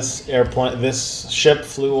 meanwhile, this ship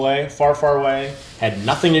flew away, far, far away, had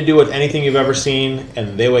nothing to do with anything you've ever seen,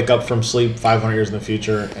 and they wake up from sleep 500 years in the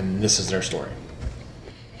future, and this is their story.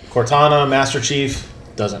 Cortana, Master Chief,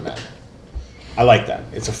 doesn't matter. I like that.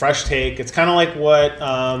 It's a fresh take. It's kind of like what,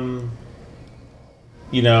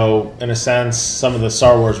 in a sense, some of the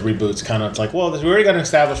Star Wars reboots kind of, it's like, well, we already got an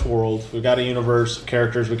established world. We've got a universe of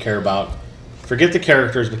characters we care about. Forget the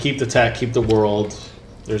characters, but keep the tech, keep the world.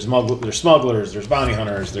 There's smugglers, there's bounty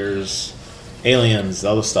hunters, there's aliens,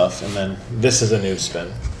 all this stuff. And then this is a new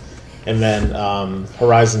spin. And then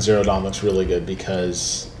Horizon Zero Dawn looks really good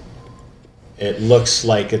because it looks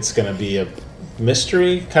like it's going to be a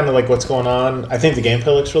mystery, kind of like what's going on. I think the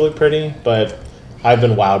gameplay looks really pretty, but I've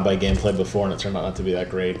been wowed by gameplay before, and it turned out not to be that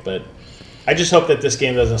great. But I just hope that this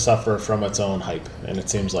game doesn't suffer from its own hype, and it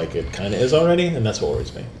seems like it kind of is already, and that's what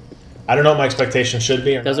worries me. I don't know what my expectations should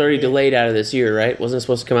be. That was already delayed out of this year, right? Wasn't it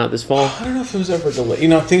supposed to come out this fall? I don't know if it was ever delayed.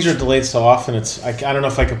 Things are delayed so often. I don't know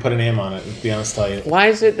if I could put a name on it, to be honest, tell you. Why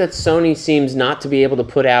is it that Sony seems not to be able to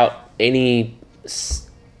put out anything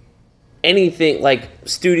like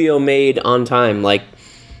studio made on time? Like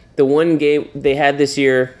the one game they had this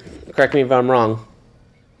year, correct me if I'm wrong.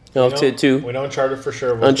 No, two. We know Uncharted for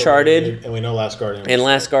sure. Uncharted. And we know Last Guardian. And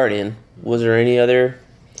Last Guardian. Was there any other?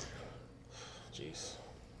 Jeez.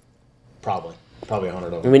 Probably 100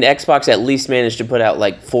 of them. I mean, Xbox at least managed to put out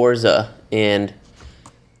like Forza and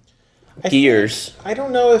Gears. I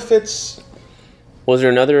don't know if it's... Was there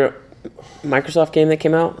another Microsoft game that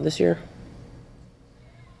came out this year?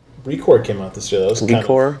 Record came out this year. That was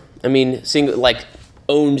Record? I mean, single, like,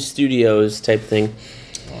 owned studios type thing.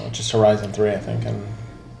 Just Horizon 3, I think. And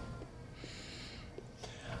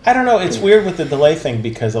I don't know. It's weird with the delay thing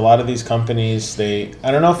because a lot of these companies, I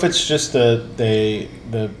don't know if it's just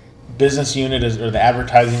the business unit or the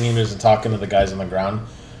advertising unit isn't talking to the guys on the ground.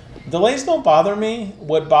 Delays don't bother me.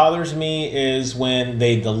 What bothers me is when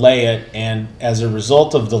they delay it, and as a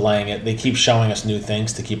result of delaying it, they keep showing us new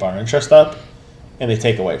things to keep our interest up, and they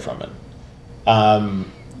take away from it.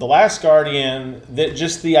 The Last Guardian,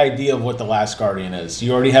 just the idea of what The Last Guardian is,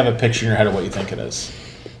 you already have a picture in your head of what you think it is.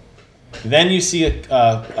 Then you see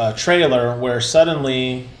a trailer where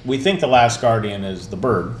suddenly we think The Last Guardian is the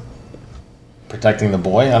bird protecting the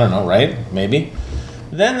boy. I don't know, right? Maybe.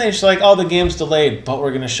 Then they're just like, oh, the game's delayed, but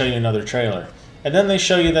we're going to show you another trailer. And then they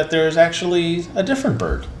show you that there's actually a different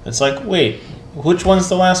bird. It's like, wait, which one's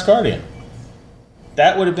The Last Guardian?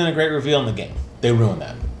 That would have been a great reveal in the game. They ruined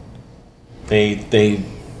that. They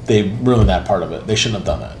ruined that part of it. They shouldn't have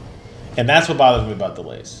done that. And that's what bothers me about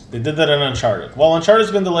delays. They did that in Uncharted. Well,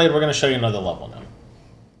 Uncharted's been delayed. We're going to show you another level now.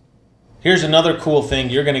 Here's another cool thing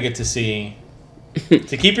you're going to get to see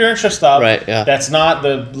to keep your interest up. Right, yeah. That's not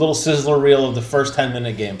the little sizzler reel of the first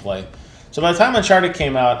 10-minute gameplay. So by the time Uncharted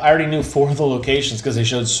came out, I already knew 4 of the locations because they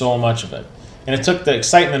showed so much of it. And it took the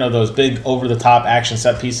excitement of those big, over-the-top action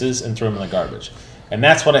set pieces and threw them in the garbage. And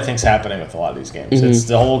that's what I think's happening with a lot of these games. It's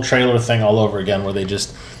the whole trailer thing all over again where they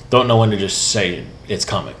just don't know when to just say it's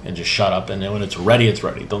coming and just shut up. And then when it's ready, it's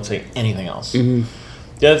ready. Don't say anything else. The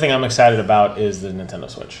other thing I'm excited about is the Nintendo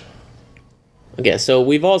Switch. Okay, so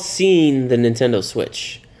we've all seen the Nintendo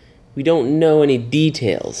Switch. We don't know any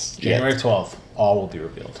details yet. January 12th, all will be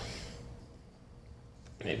revealed.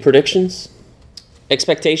 Maybe. Predictions?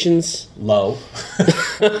 Expectations? Low.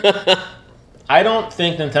 I don't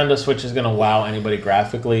think Nintendo Switch is going to wow anybody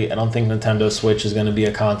graphically. I don't think Nintendo Switch is going to be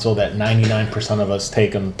a console that 99% of us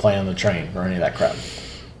take and play on the train or any of that crap.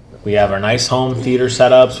 We have our nice home theater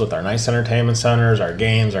setups with our nice entertainment centers, our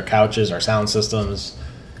games, our couches, our sound systems.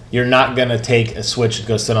 You're not going to take a Switch and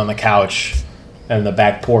go sit on the couch and the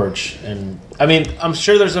back porch. And I mean, I'm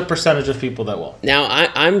sure there's a percentage of people that will. Now,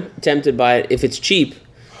 I'm tempted by it. If it's cheap,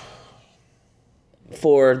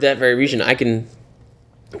 for that very reason, I can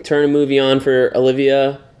turn a movie on for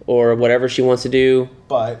Olivia or whatever she wants to do,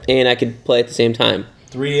 But and I could play at the same time,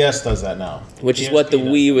 3DS does that now. which is PSP what the does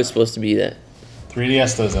Wii that was now. supposed to be. That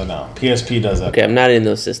 3DS does that now. PSP does that. okay? I'm not in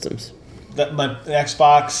those systems. But the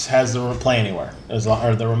Xbox has the Play Anywhere,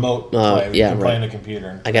 or the remote play. You yeah, can play right. on the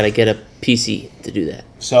computer. I gotta get a PC to do that.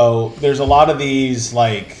 So there's a lot of these,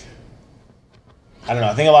 like, I don't know.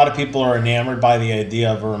 I think a lot of people are enamored by the idea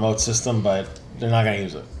of a remote system, but they're not going to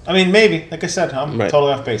use it. I mean, maybe. Like I said, I'm Right.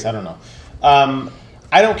 totally off base. I don't know.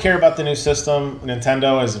 I don't care about the new system.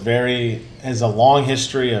 Nintendo has a long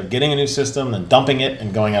history of getting a new system, then dumping it,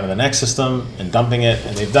 and going out of the next system, and dumping it,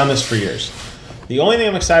 and they've done this for years. The only thing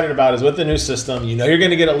I'm excited about is with the new system, you know you're going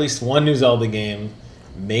to get at least one new Zelda game.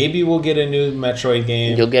 Maybe we'll get a new Metroid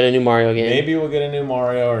game. You'll get a new Mario game. Maybe we'll get a new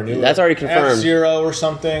Mario or a new That's already confirmed. F-Zero or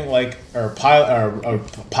something like, or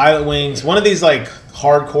Pilot Wings. One of these like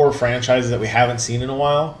hardcore franchises that we haven't seen in a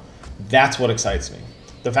while. That's what excites me.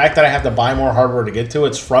 The fact that I have to buy more hardware to get to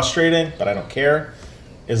it's frustrating, but I don't care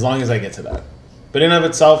as long as I get to that. But in and of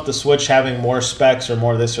itself, the Switch having more specs or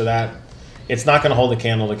more this or that, it's not going to hold a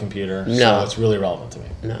candle to a computer. No. So it's really relevant to me.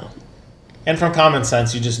 No. And from common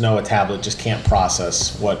sense, you just know a tablet just can't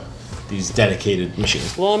process what these dedicated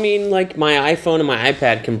machines. Well, I mean, like my iPhone and my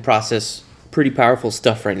iPad can process pretty powerful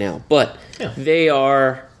stuff right now, but Yeah. they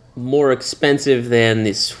are more expensive than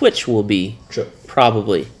the Switch will be. True.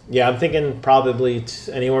 Probably. Yeah, I'm thinking probably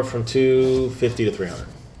anywhere from $250 to $300.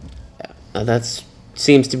 That's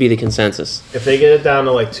seems to be the consensus. If they get it down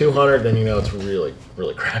to like 200, then you know it's really,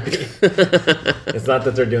 really crappy. It's not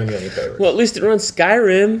that they're doing you any favors. Well, at least it runs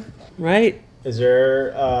Skyrim, right? Is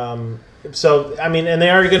there? So I mean, and they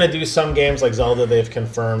are going to do some games like Zelda. They've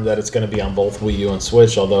confirmed that it's going to be on both Wii U and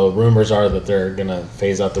Switch. Although rumors are that they're going to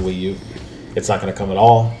phase out the Wii U. It's not going to come at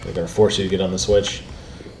all. They're going to force you to get on the Switch.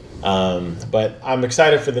 But I'm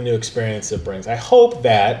excited for the new experience it brings. I hope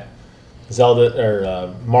that Zelda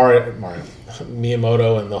or Mario,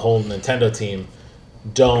 Miyamoto, and the whole Nintendo team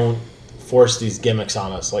don't force these gimmicks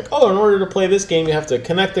on us. Like, oh, in order to play this game, you have to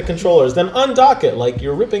connect the controllers, then undock it. Like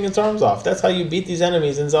you're ripping its arms off. That's how you beat these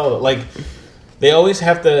enemies in Zelda. Like they always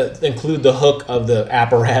have to include the hook of the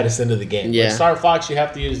apparatus into the game. Yeah. Like Star Fox, you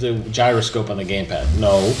have to use the gyroscope on the gamepad.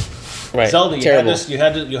 No. Right. Zelda, you Terrible.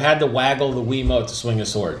 you had to waggle the Wiimote to swing a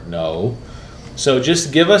sword. No. So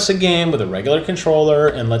just give us a game with a regular controller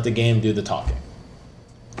and let the game do the talking.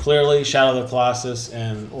 Clearly, Shadow of the Colossus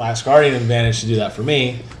and Last Guardian managed to do that for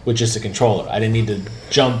me with just a controller. I didn't need to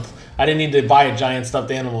jump. I didn't need to buy a giant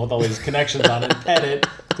stuffed animal with all these connections on it and pet it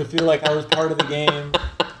to feel like I was part of the game.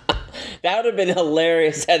 That would have been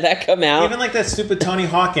hilarious had that come out. Even like that stupid Tony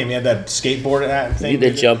Hawk game, you had that skateboard thing. You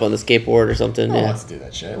did jump on the skateboard or something. No one Yeah. wants to do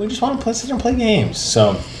that shit. We just want to sit there and play games.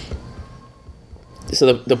 So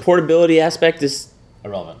So the portability aspect is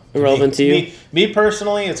irrelevant to you? Me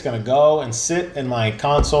personally, it's going to go and sit in my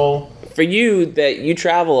console. for you that you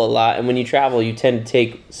travel a lot, and when you travel, you tend to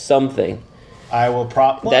take something. I will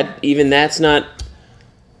That's not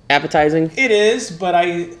appetizing. It is,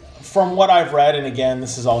 but from what I've read, and again,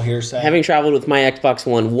 this is all hearsay. Having traveled with my Xbox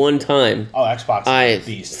one time, Xbox is a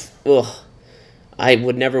beast. I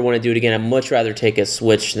would never want to do it again. I'd much rather take a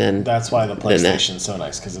Switch than. That's why the that. PlayStation's so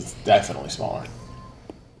nice, because it's definitely smaller.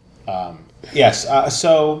 Yes,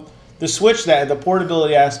 so the Switch, the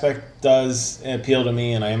portability aspect does appeal to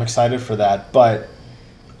me, and I am excited for that, but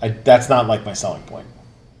that's not like my selling point.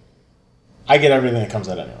 I get everything that comes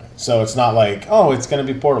out anyway, so it's not like, oh, it's going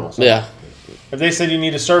to be portable. So Yeah. if they said you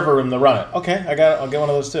need a server room to run it, okay, I'll get one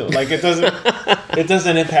of those too. Like it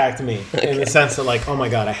doesn't impact me in the sense that like, oh my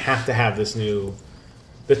god, I have to have this new.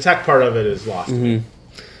 The tech part of it is lost. Mm-hmm.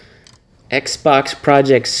 Xbox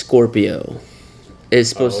Project Scorpio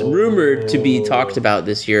is rumored to be talked about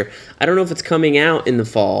this year. I don't know if it's coming out in the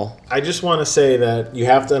fall. I just want to say that you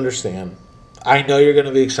have to understand I know you're going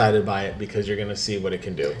to be excited by it because you're going to see what it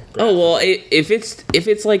can do. Oh well, if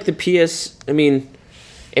it's like the PS, I mean,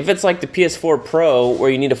 if it's like the PS4 Pro where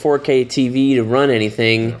you need a 4K TV to run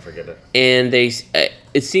anything, Forget it. and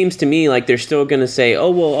it seems to me like they're still going to say,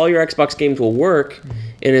 oh well, all your Xbox games will work,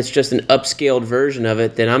 and it's just an upscaled version of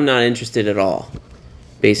it, then I'm not interested at all.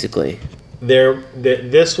 Basically,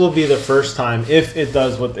 this will be the first time if it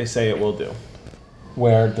does what they say it will do,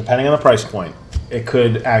 where depending on the price point, it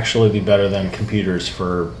could actually be better than computers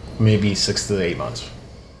for maybe 6 to 8 months.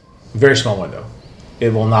 Very small window. It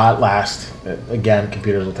will not last. Again,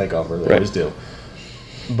 computers will take over. They always do.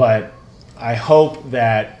 But I hope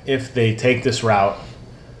that if they take this route,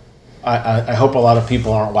 I hope a lot of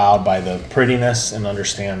people aren't wowed by the prettiness and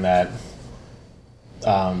understand that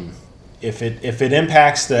if it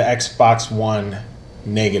impacts the Xbox One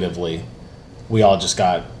negatively, we all just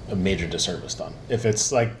got a major disservice done. If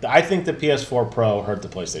it's like, I think the PS4 Pro hurt the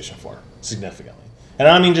PlayStation 4 significantly, and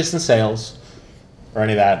I don't mean just in sales or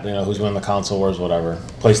any of that. You know, who's winning the console wars, whatever.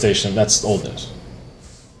 PlayStation, that's old news.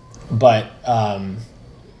 But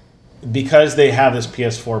because they have this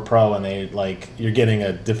PS4 Pro and they like, you're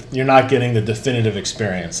not getting the definitive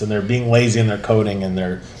experience, and they're being lazy in their coding and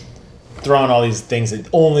they're throwing all these things that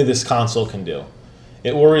only this console can do.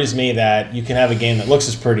 It worries me that you can have a game that looks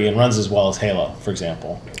as pretty and runs as well as Halo, for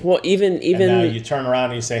example. well, even And now you turn around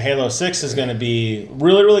and you say Halo 6 is going to be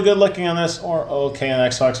really, really good looking on this, or okay on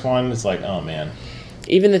Xbox One. It's like, oh man.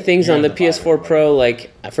 even the things You're on the gonna divide PS4 everybody. Pro,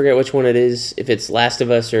 like I forget which one it is, if it's Last of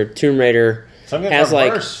Us or Tomb Raider, Some games has are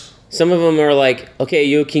like worse. some of them are like, okay,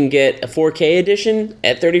 you can get a 4K edition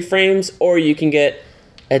at 30 frames, or you can get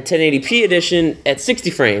a 1080p edition at 60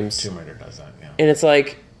 frames, Tomb Raider does that, yeah. and it's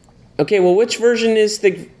like, okay, well, which version is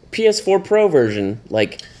the PS4 Pro version?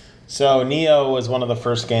 Like, So Neo was one of the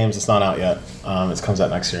first games. It's not out yet. It comes out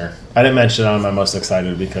next year. I didn't mention it on my most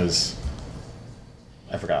excited because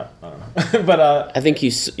I forgot. I don't know. But I think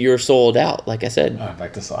you're sold out. Like I said,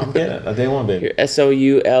 back to I'm getting it. A day one, baby. you're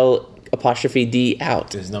SOUL''D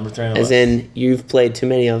out, It's number 3 on the as list. in you've played too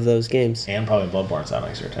many of those games. And probably Bloodborne's out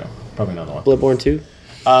next year too. Probably another one. Bloodborne 2.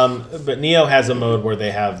 But Neo has a mode where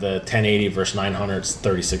they have the 1080 versus 900,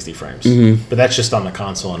 3060 frames. But that's just on the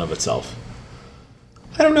console in of itself.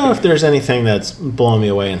 I don't know if there's anything that's blowing me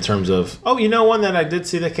away in terms of, oh, you know, one that I did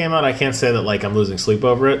see that came out. I can't say that like I'm losing sleep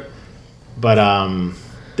over it, but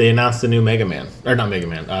they announced the new Mega Man, or not Mega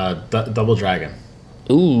Man, Double Dragon,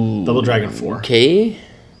 Ooh. Double Dragon 4. Okay.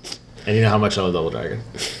 And you know how much I love Double Dragon.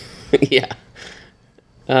 Yeah.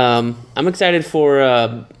 I'm excited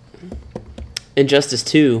for Injustice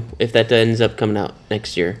 2 if that ends up coming out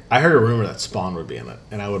next year. I heard a rumor that Spawn would be in it,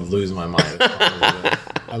 and I would lose my mind. If Spawn was in it.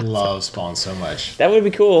 I love Spawn so much. That would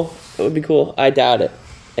be cool. That would be cool. I doubt it.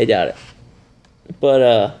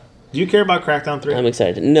 But Do you care about Crackdown 3? I'm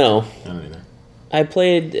excited. No. I don't either. I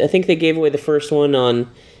think they gave away the first one on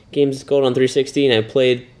Games Gold on 360, and I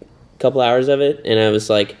played a couple hours of it, and it was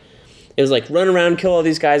like run around, kill all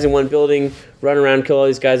these guys in one building, run around, kill all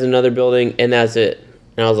these guys in another building, and that's it.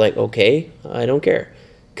 And I was like, okay, I don't care.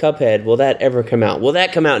 Cuphead, will that ever come out? Will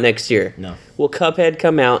that come out next year? No. Will Cuphead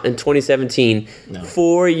come out in 2017, No.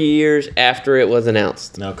 4 years after it was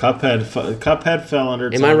announced? No, Cuphead fell under.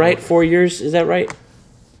 its Am I own- right? 4 years? Is that right?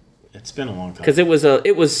 It's been a long time. Because it was a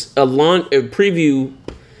preview.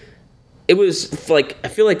 It was like, I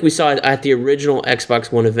feel like we saw it at the original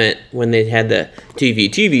Xbox One event when they had the TV.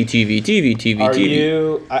 Are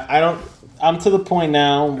you? I don't. I'm to the point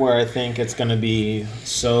now where I think it's going to be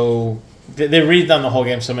so. They redone the whole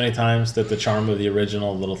game so many times that the charm of the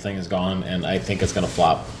original little thing is gone, and I think it's going to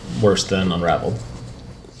flop worse than Unraveled.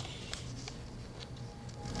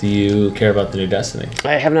 Do you care about the new Destiny?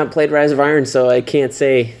 I have not played Rise of Iron, so I can't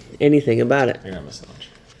say anything about it. You're not missing much.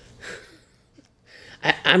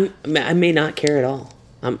 I may not care at all.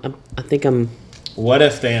 I think I'm. What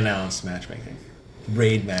if they announce matchmaking?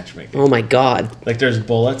 Raid matchmaking. Oh my god! Like there's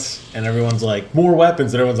bullets, and everyone's like, more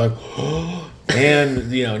weapons, and everyone's like, oh, and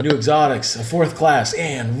new exotics, a 4th class,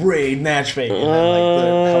 and raid matchmaking. And then like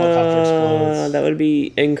the helicopter explodes. That would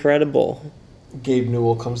be incredible. Gabe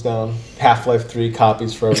Newell comes down. Half-Life 3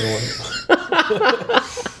 copies for everyone.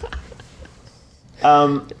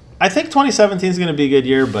 I think 2017 is going to be a good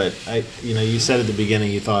year, but you said at the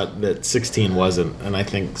beginning you thought that 16 wasn't, and I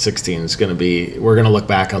think 16 is going to be. We're going to look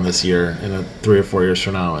back on this year in 3 or 4 years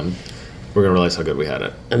from now, and we're going to realize how good we had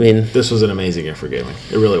it. I mean, This was an amazing year for gaming.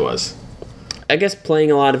 It really was. I guess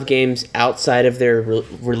playing a lot of games outside of their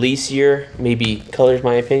release year maybe colors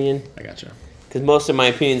my opinion. I gotcha. Because most of my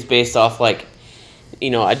opinion is based off, like,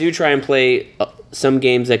 I do try and play some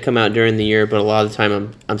games that come out during the year, but a lot of the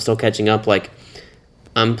time I'm still catching up. Like,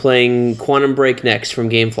 I'm playing Quantum Break next from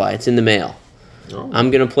GameFly. It's in the mail. Oh.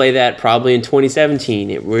 I'm going to play that probably in 2017.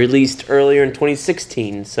 It released earlier in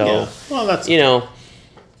 2016. So, Yeah. Well, that's you know,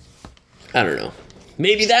 I don't know.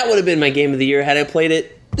 Maybe that would have been my game of the year had I played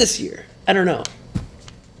it this year. I don't know.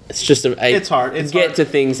 It's just It's hard. It's get hard. to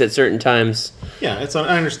things at certain times. Yeah, I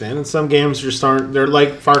understand. And some games just aren't. They're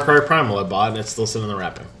like Far Cry Primal I bought, and it's still sitting in the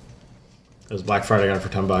wrapping. It was Black Friday. I got it for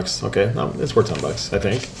 $10. Okay, no, it's worth $10. I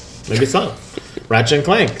think. Maybe it's not. Ratchet and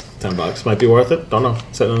Clank, $10 might be worth it. Don't know.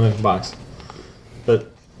 Sitting in the box.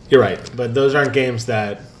 But you're right. But those aren't games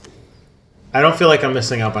that I don't feel like I'm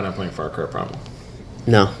missing out by not playing Far Cry Primal.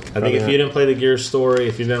 No. I think if you didn't play the Gears story,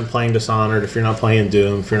 if you didn't playing Dishonored, if you're not playing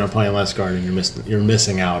Doom, if you're not playing Last Guardian, you're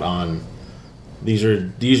missing out on. These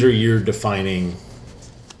are your defining.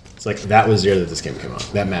 It's like that was the year that this game came out.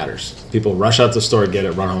 That matters. People rush out the store, get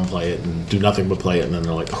it, run home, play it, and do nothing but play it, and then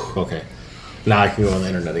they're like, oh, okay, now I can go on the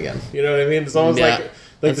internet again. You know what I mean? It's almost like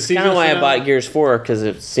That's kind of why I bought Gears 4, because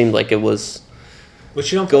it seemed like it was.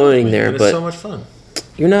 But you don't going play there, and but it's so much fun.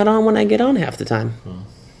 You're not on when I get on half the time.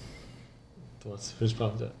 Whose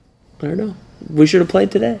problem is that? I don't know. We should have played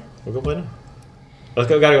today. We'll go play now. Let's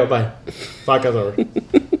go. Gotta go. Bye. Podcast over.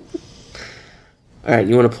 All right,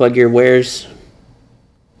 you want to plug your wares?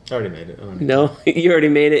 I already made it. I don't need No, you already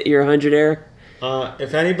made it. You're 100 air.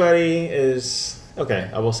 If anybody is okay,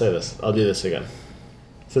 I will say this. I'll do this again.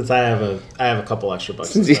 Since I have a couple extra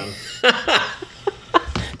bucks to spend.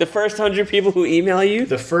 The first 100 people who email you.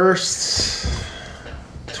 The first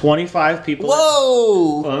 25 people.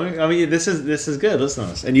 Whoa! I mean, this is good. Listen to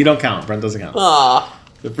this, and you don't count. Brent doesn't count. Ah,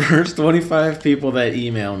 The first 25 people that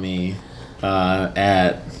email me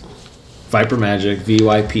at ViperMagic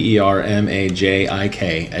VYPERMAJIK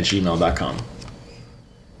 @gmail.com.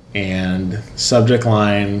 And subject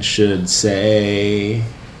line should say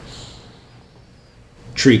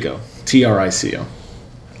Trico, TRICO.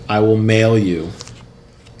 I will mail you.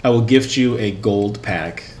 I will gift you a gold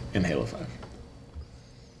pack in Halo 5.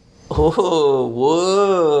 Oh,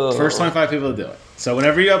 whoa! First 25 people to do it. So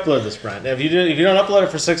whenever you upload this, Brent, if you don't upload it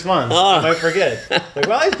for 6 months, Oh. you might forget. Like,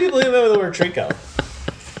 why these people email with the word Trico?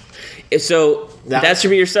 So that should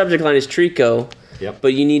be your subject line is Trico. Yep.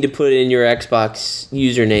 But you need to put in your Xbox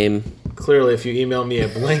username. Clearly, if you email me a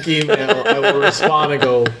blank email, I will respond and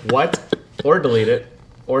go, what? Or delete it.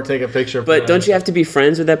 Or take a picture. and put But it don't on you have to be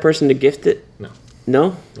friends with that person to gift it? No.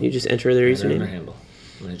 No? You just enter their Their username? handle.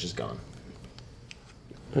 And it's just gone.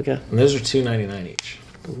 Okay. And those are $2.99 each.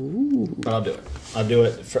 Ooh. But I'll do it.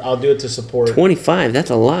 I'll do it to support. 25,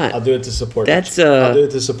 that's a lot. I'll do it to support. That's, I'll do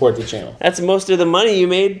it to support the channel. That's most of the money you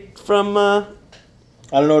made from I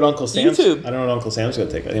don't know what Uncle Sam's. YouTube. I don't know what Uncle Sam's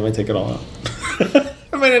gonna take. He might take it all out.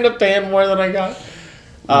 I might end up paying more than I got.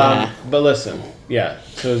 Nah. But listen, yeah.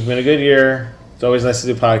 So it's been a good year. It's always nice to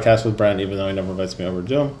do podcasts with Brent, even though he never invites me over to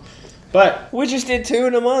do them. But We just did 2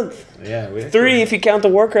 in a month. yeah, 3 if you count the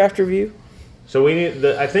Warcraft review. So we need.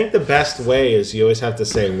 I think the best way is you always have to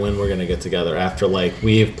say when we're gonna get together after like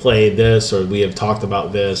we have played this or we have talked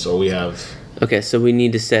about this or we have. Okay, so we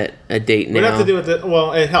need to set a date We have now. to do it.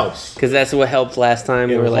 Well, it helps. Because that's what helped last time.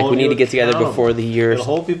 We It'll were like, hold we need you to get together accountable. before the year It'll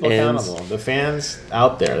hold people ends. accountable. The fans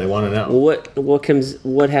out there, they want to know.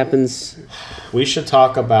 What happens? We should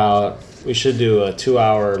talk about. We should do a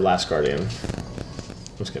 2-hour Last Guardian. I'm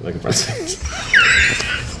just kidding. Look at Brent's face.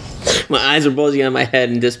 My eyes are bulging on my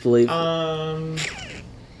head in disbelief. I'll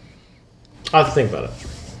have to think about it.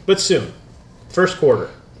 But soon. First quarter.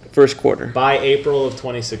 First quarter. By April of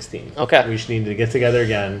 2016. Okay. We should need to get together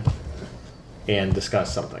again and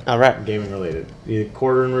discuss something. All right. Gaming related. Either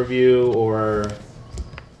quarter in review or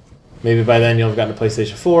maybe by then you'll have gotten a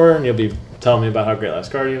PlayStation 4 and you'll be telling me about how great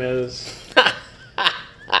Last Guardian is.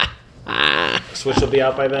 Switch will be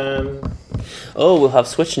out by then. Oh, we'll have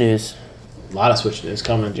Switch news. A lot of Switch news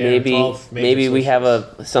coming. January Maybe 12th, maybe we Switch have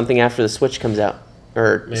news. something after the Switch comes out.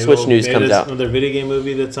 Or Maybe Switch news maybe comes there's out. Another video game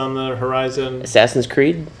movie that's on the horizon. Assassin's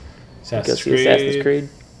Creed? Go Assassin's see Creed. Assassin's Creed.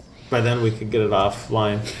 By then we could get it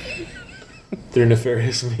offline through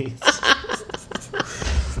nefarious means.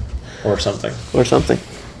 Or something. Or something.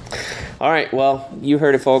 All right, well, you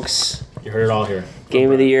heard it, folks. You heard it all here.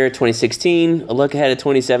 Game of the Year 2016. A look ahead at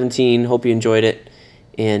 2017. Hope you enjoyed it.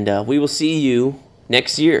 And we will see you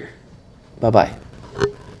next year. Bye-bye.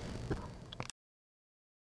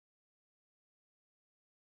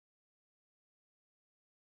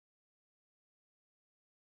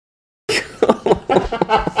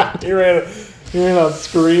 You ran out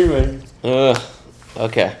screaming.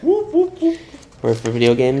 Okay. We're for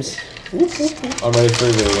video games. I'm ready for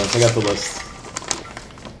the video games. I got the list.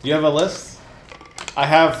 You have a list?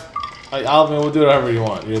 We'll do whatever you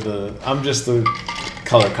want. I'm just the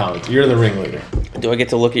color commentator. You're the ringleader. Do I get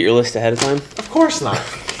to look at your list ahead of time? Of course not.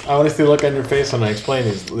 I want to see the look on your face when I explain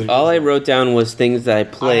these. All I wrote down was things that I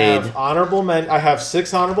played. I have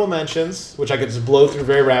 6 honorable mentions, which I could just blow through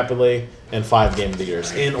very rapidly, and 5 game of the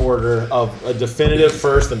years in order of a definitive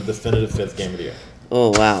first and a definitive 5th game of the year. Oh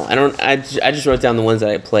wow! I just wrote down the ones that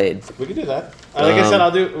I played. We can do that. Like I said,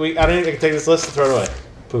 I can take this list and throw it away.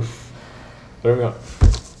 Poof. There we go.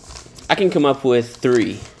 I can come up with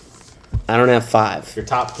 3. I don't have 5. Your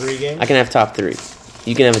top 3 games. I can have top 3.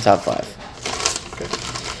 You can have a top 5. Okay.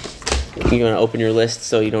 You want to open your list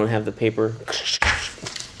so you don't have the paper?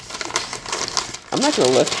 I'm not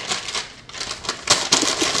gonna look.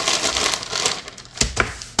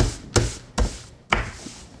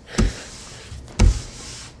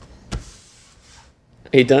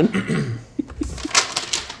 Are you done?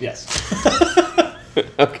 Yes.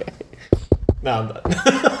 Okay. Now I'm done.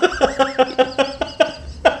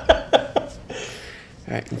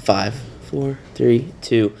 All right. 5, 4, 3,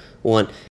 2, 1.